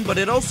frame, but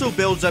it also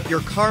builds up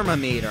your karma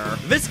meter.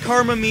 This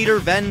karma meter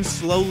then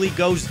slowly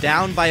goes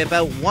down by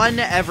about 1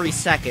 every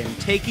second,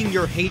 taking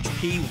your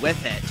HP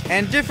with it.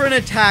 And different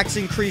attacks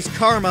increase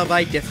karma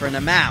by different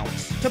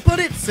amounts. To put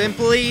it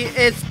simply,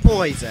 it's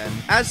poison.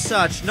 As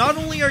such, not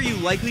only are you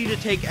likely to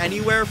take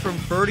anywhere from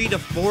 30 to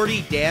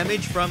 40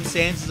 damage from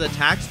Sans'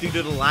 attacks due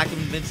to the lack of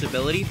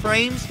invincibility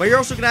frames, but you're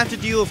also gonna have to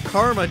deal with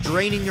karma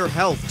draining your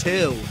health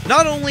too.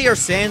 Not only are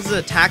Sans'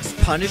 attacks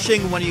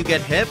punishing when you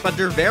get hit, but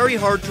they're very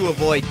hard to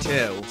avoid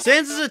too.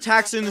 Sans'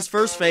 attacks in this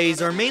first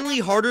phase are mainly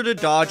harder to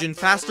dodge and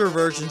faster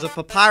versions of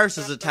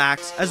Papyrus'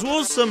 attacks, as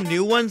well as some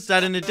new ones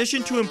that, in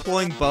addition to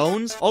employing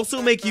bones,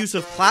 also make use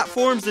of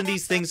platforms and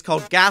these things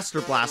called Gaster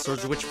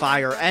Blasters, which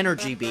fire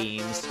energy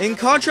beams. In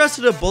contrast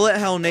to the bullet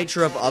hell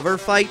nature of other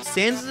fights,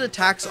 Sans'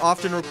 attacks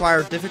often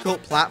require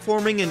difficult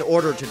platforming in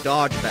order to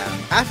dodge them.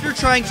 After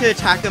trying to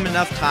attack him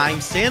enough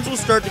times, Sans will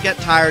start to get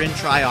tired and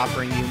try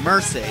offering you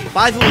mercy.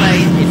 By the way,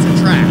 it's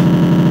a trap.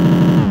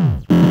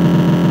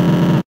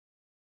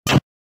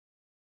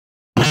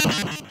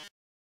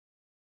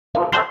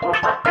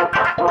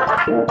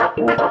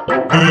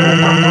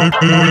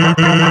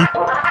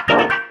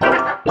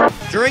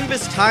 During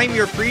this time,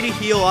 you're free to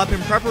heal up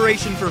in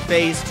preparation for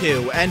Phase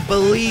 2, and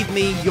believe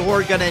me,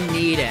 you're gonna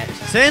need it.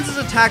 Sans'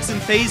 attacks in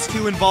Phase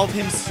 2 involve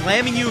him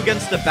slamming you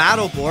against the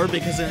battle board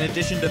because in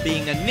addition to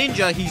being a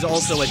ninja, he's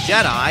also a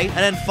Jedi, and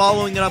then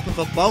following it up with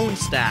a bone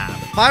stab.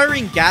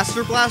 Firing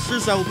Gaster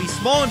Blasters that will be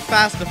small and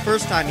fast the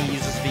first time he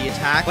uses the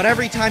attack, but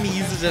every time he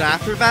uses it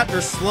after that, they're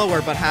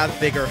slower but have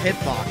bigger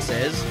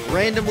hitboxes.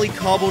 Randomly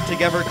cobbled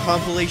together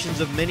compilations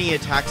of mini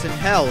attacks, and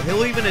hell,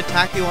 he'll even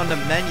attack you on the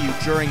menu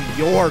during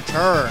your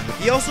turn.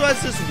 He also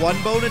has this one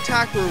bone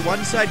attack where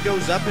one side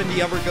goes up and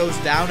the other goes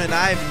down, and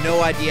I have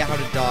no idea how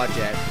to dodge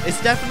it.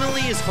 It's definitely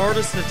his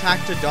hardest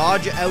attack to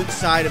dodge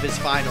outside of his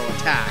final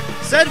attack.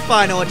 Said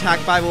final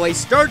attack, by the way,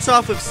 starts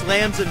off with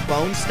slams and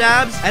bone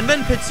stabs, and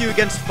then pits you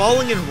against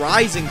falling and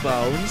rising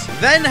bones,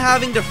 then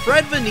having to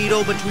thread the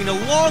needle between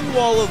a long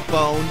wall of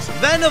bones,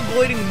 then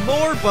avoiding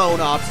more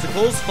bone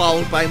obstacles,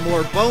 followed by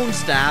more bone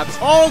stabs,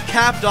 all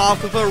capped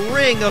off with a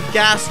ring of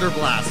Gaster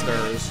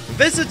Blasters.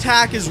 This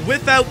attack is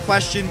without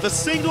question the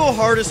single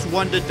hardest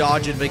one to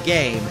dodge in the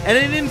game, and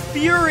an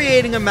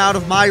infuriating amount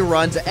of my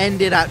runs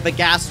ended at the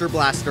Gaster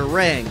Blaster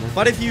ring.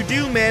 But if you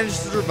do manage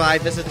to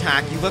survive this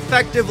attack, you've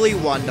effectively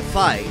won the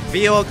fight.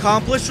 Feel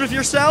accomplished with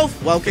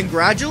yourself? Well,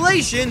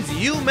 congratulations,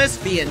 you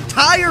missed the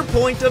entire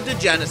point of the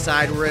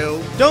genocide,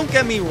 Rue. Don't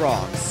get me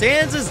wrong,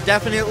 Sans is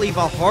definitely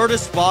the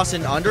hardest boss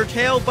in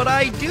Undertale, but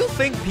I do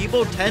think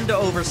people tend to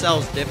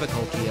oversell his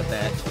difficulty a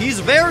bit. He's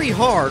very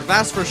hard,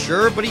 that's for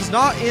sure, but he's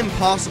not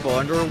impossible,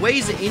 and there are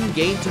ways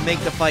in-game to make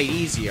the fight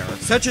easier,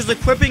 such as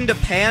equipping the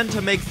pan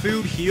to make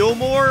food heal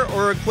more,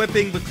 or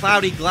equipping the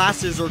cloudy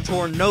glasses or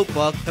torn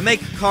notebook to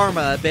make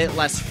karma a bit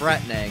less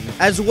threatening.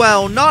 As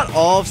well, not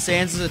all of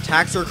Sans'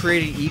 attacks are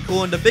created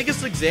equal, and the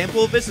biggest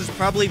example of this is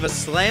probably the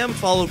slam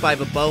followed by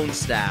the bone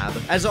stab,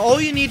 as all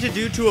you need to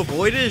do to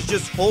avoid it is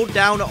just hold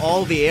down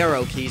all the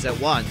arrow keys at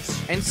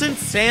once. And since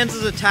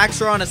Sans'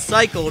 attacks are on a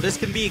cycle, this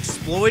can be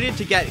exploited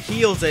to get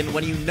heals in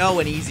when you know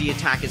an easy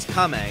attack is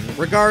coming.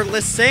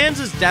 Regardless, Sans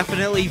is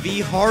definitely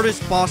the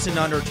hardest boss in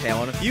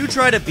Undertale, and if you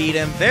try to beat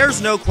him,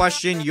 there's no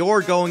question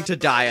you're going to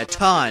die a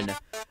ton.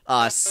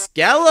 A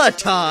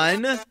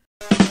skeleton?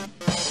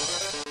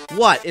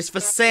 What? It's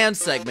the Sans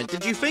segment.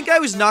 Did you think I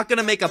was not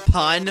gonna make a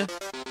pun?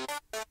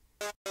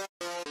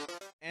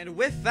 And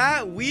with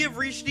that, we have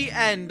reached the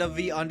end of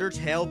the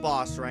Undertale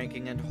boss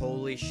ranking, and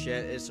holy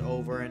shit, it's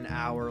over an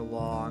hour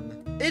long.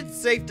 It's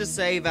safe to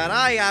say that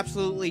I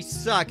absolutely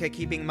suck at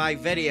keeping my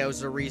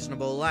videos a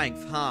reasonable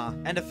length, huh?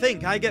 And to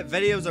think I get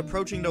videos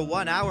approaching the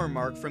 1 hour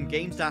mark from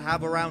games that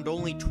have around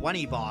only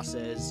 20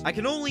 bosses. I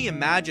can only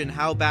imagine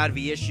how bad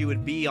the issue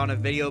would be on a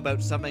video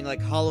about something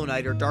like Hollow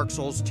Knight or Dark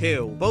Souls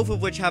 2, both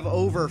of which have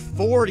over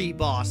 40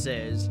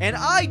 bosses. And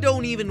I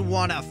don't even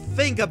want to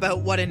think about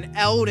what an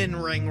Elden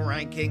Ring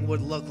ranking would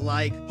look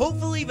like.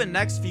 Hopefully the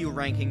next few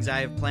rankings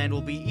I have planned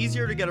will be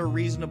easier to get a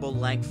reasonable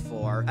length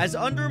for, as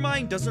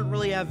Undermine doesn't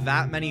really have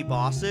that many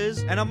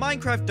bosses, and a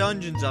Minecraft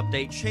Dungeons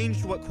update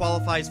changed what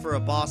qualifies for a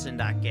boss in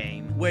that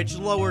game, which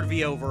lowered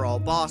the overall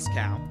boss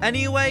count.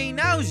 Anyway,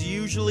 now's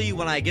usually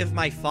when I give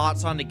my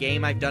thoughts on the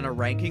game I've done a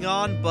ranking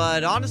on,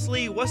 but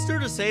honestly, what's there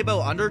to say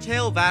about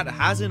Undertale that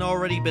hasn't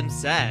already been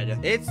said?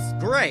 It's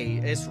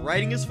great, its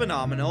writing is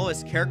phenomenal,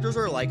 its characters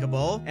are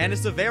likable, and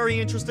it's a very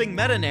interesting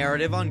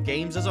meta-narrative on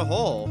games as a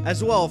whole.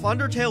 As well, if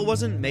Undertale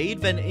wasn't made,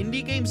 then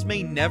indie games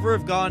may never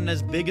have gotten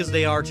as big as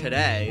they are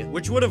today,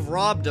 which would have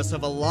robbed us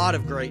of a lot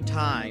of great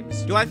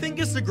times. Do I think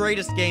it's the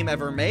greatest game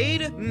ever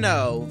made?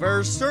 No.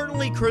 There's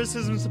certainly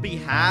criticisms to be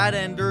had,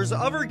 and there's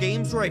other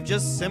games where I've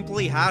just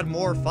simply had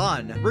more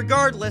fun.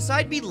 Regardless,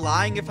 I'd be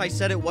lying if I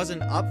said it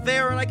wasn't up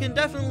there, and I can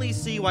definitely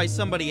see why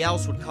somebody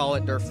else would call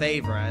it their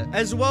favorite.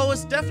 As well,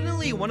 it's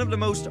definitely one of the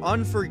most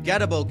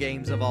unforgettable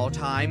games of all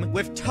time,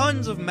 with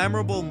tons of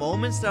memorable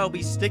moments that'll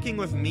be sticking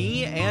with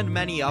me and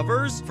many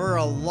others for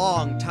a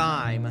long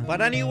time.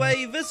 But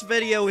anyway, this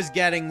video is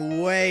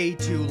getting way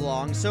too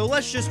long, so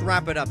let's just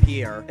wrap it up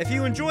here. If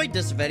you enjoyed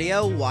this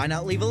video, why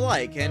not leave a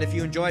like? And if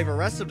you enjoy the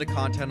rest of the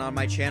content on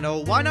my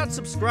channel, why not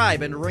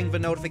subscribe and ring the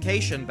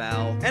notification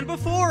bell? And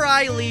before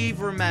I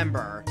leave,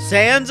 remember,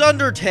 Sans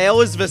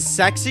Undertale is the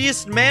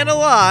sexiest man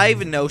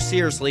alive. No,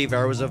 seriously,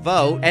 there was a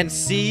vote. And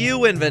see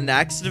you in the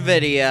next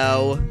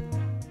video.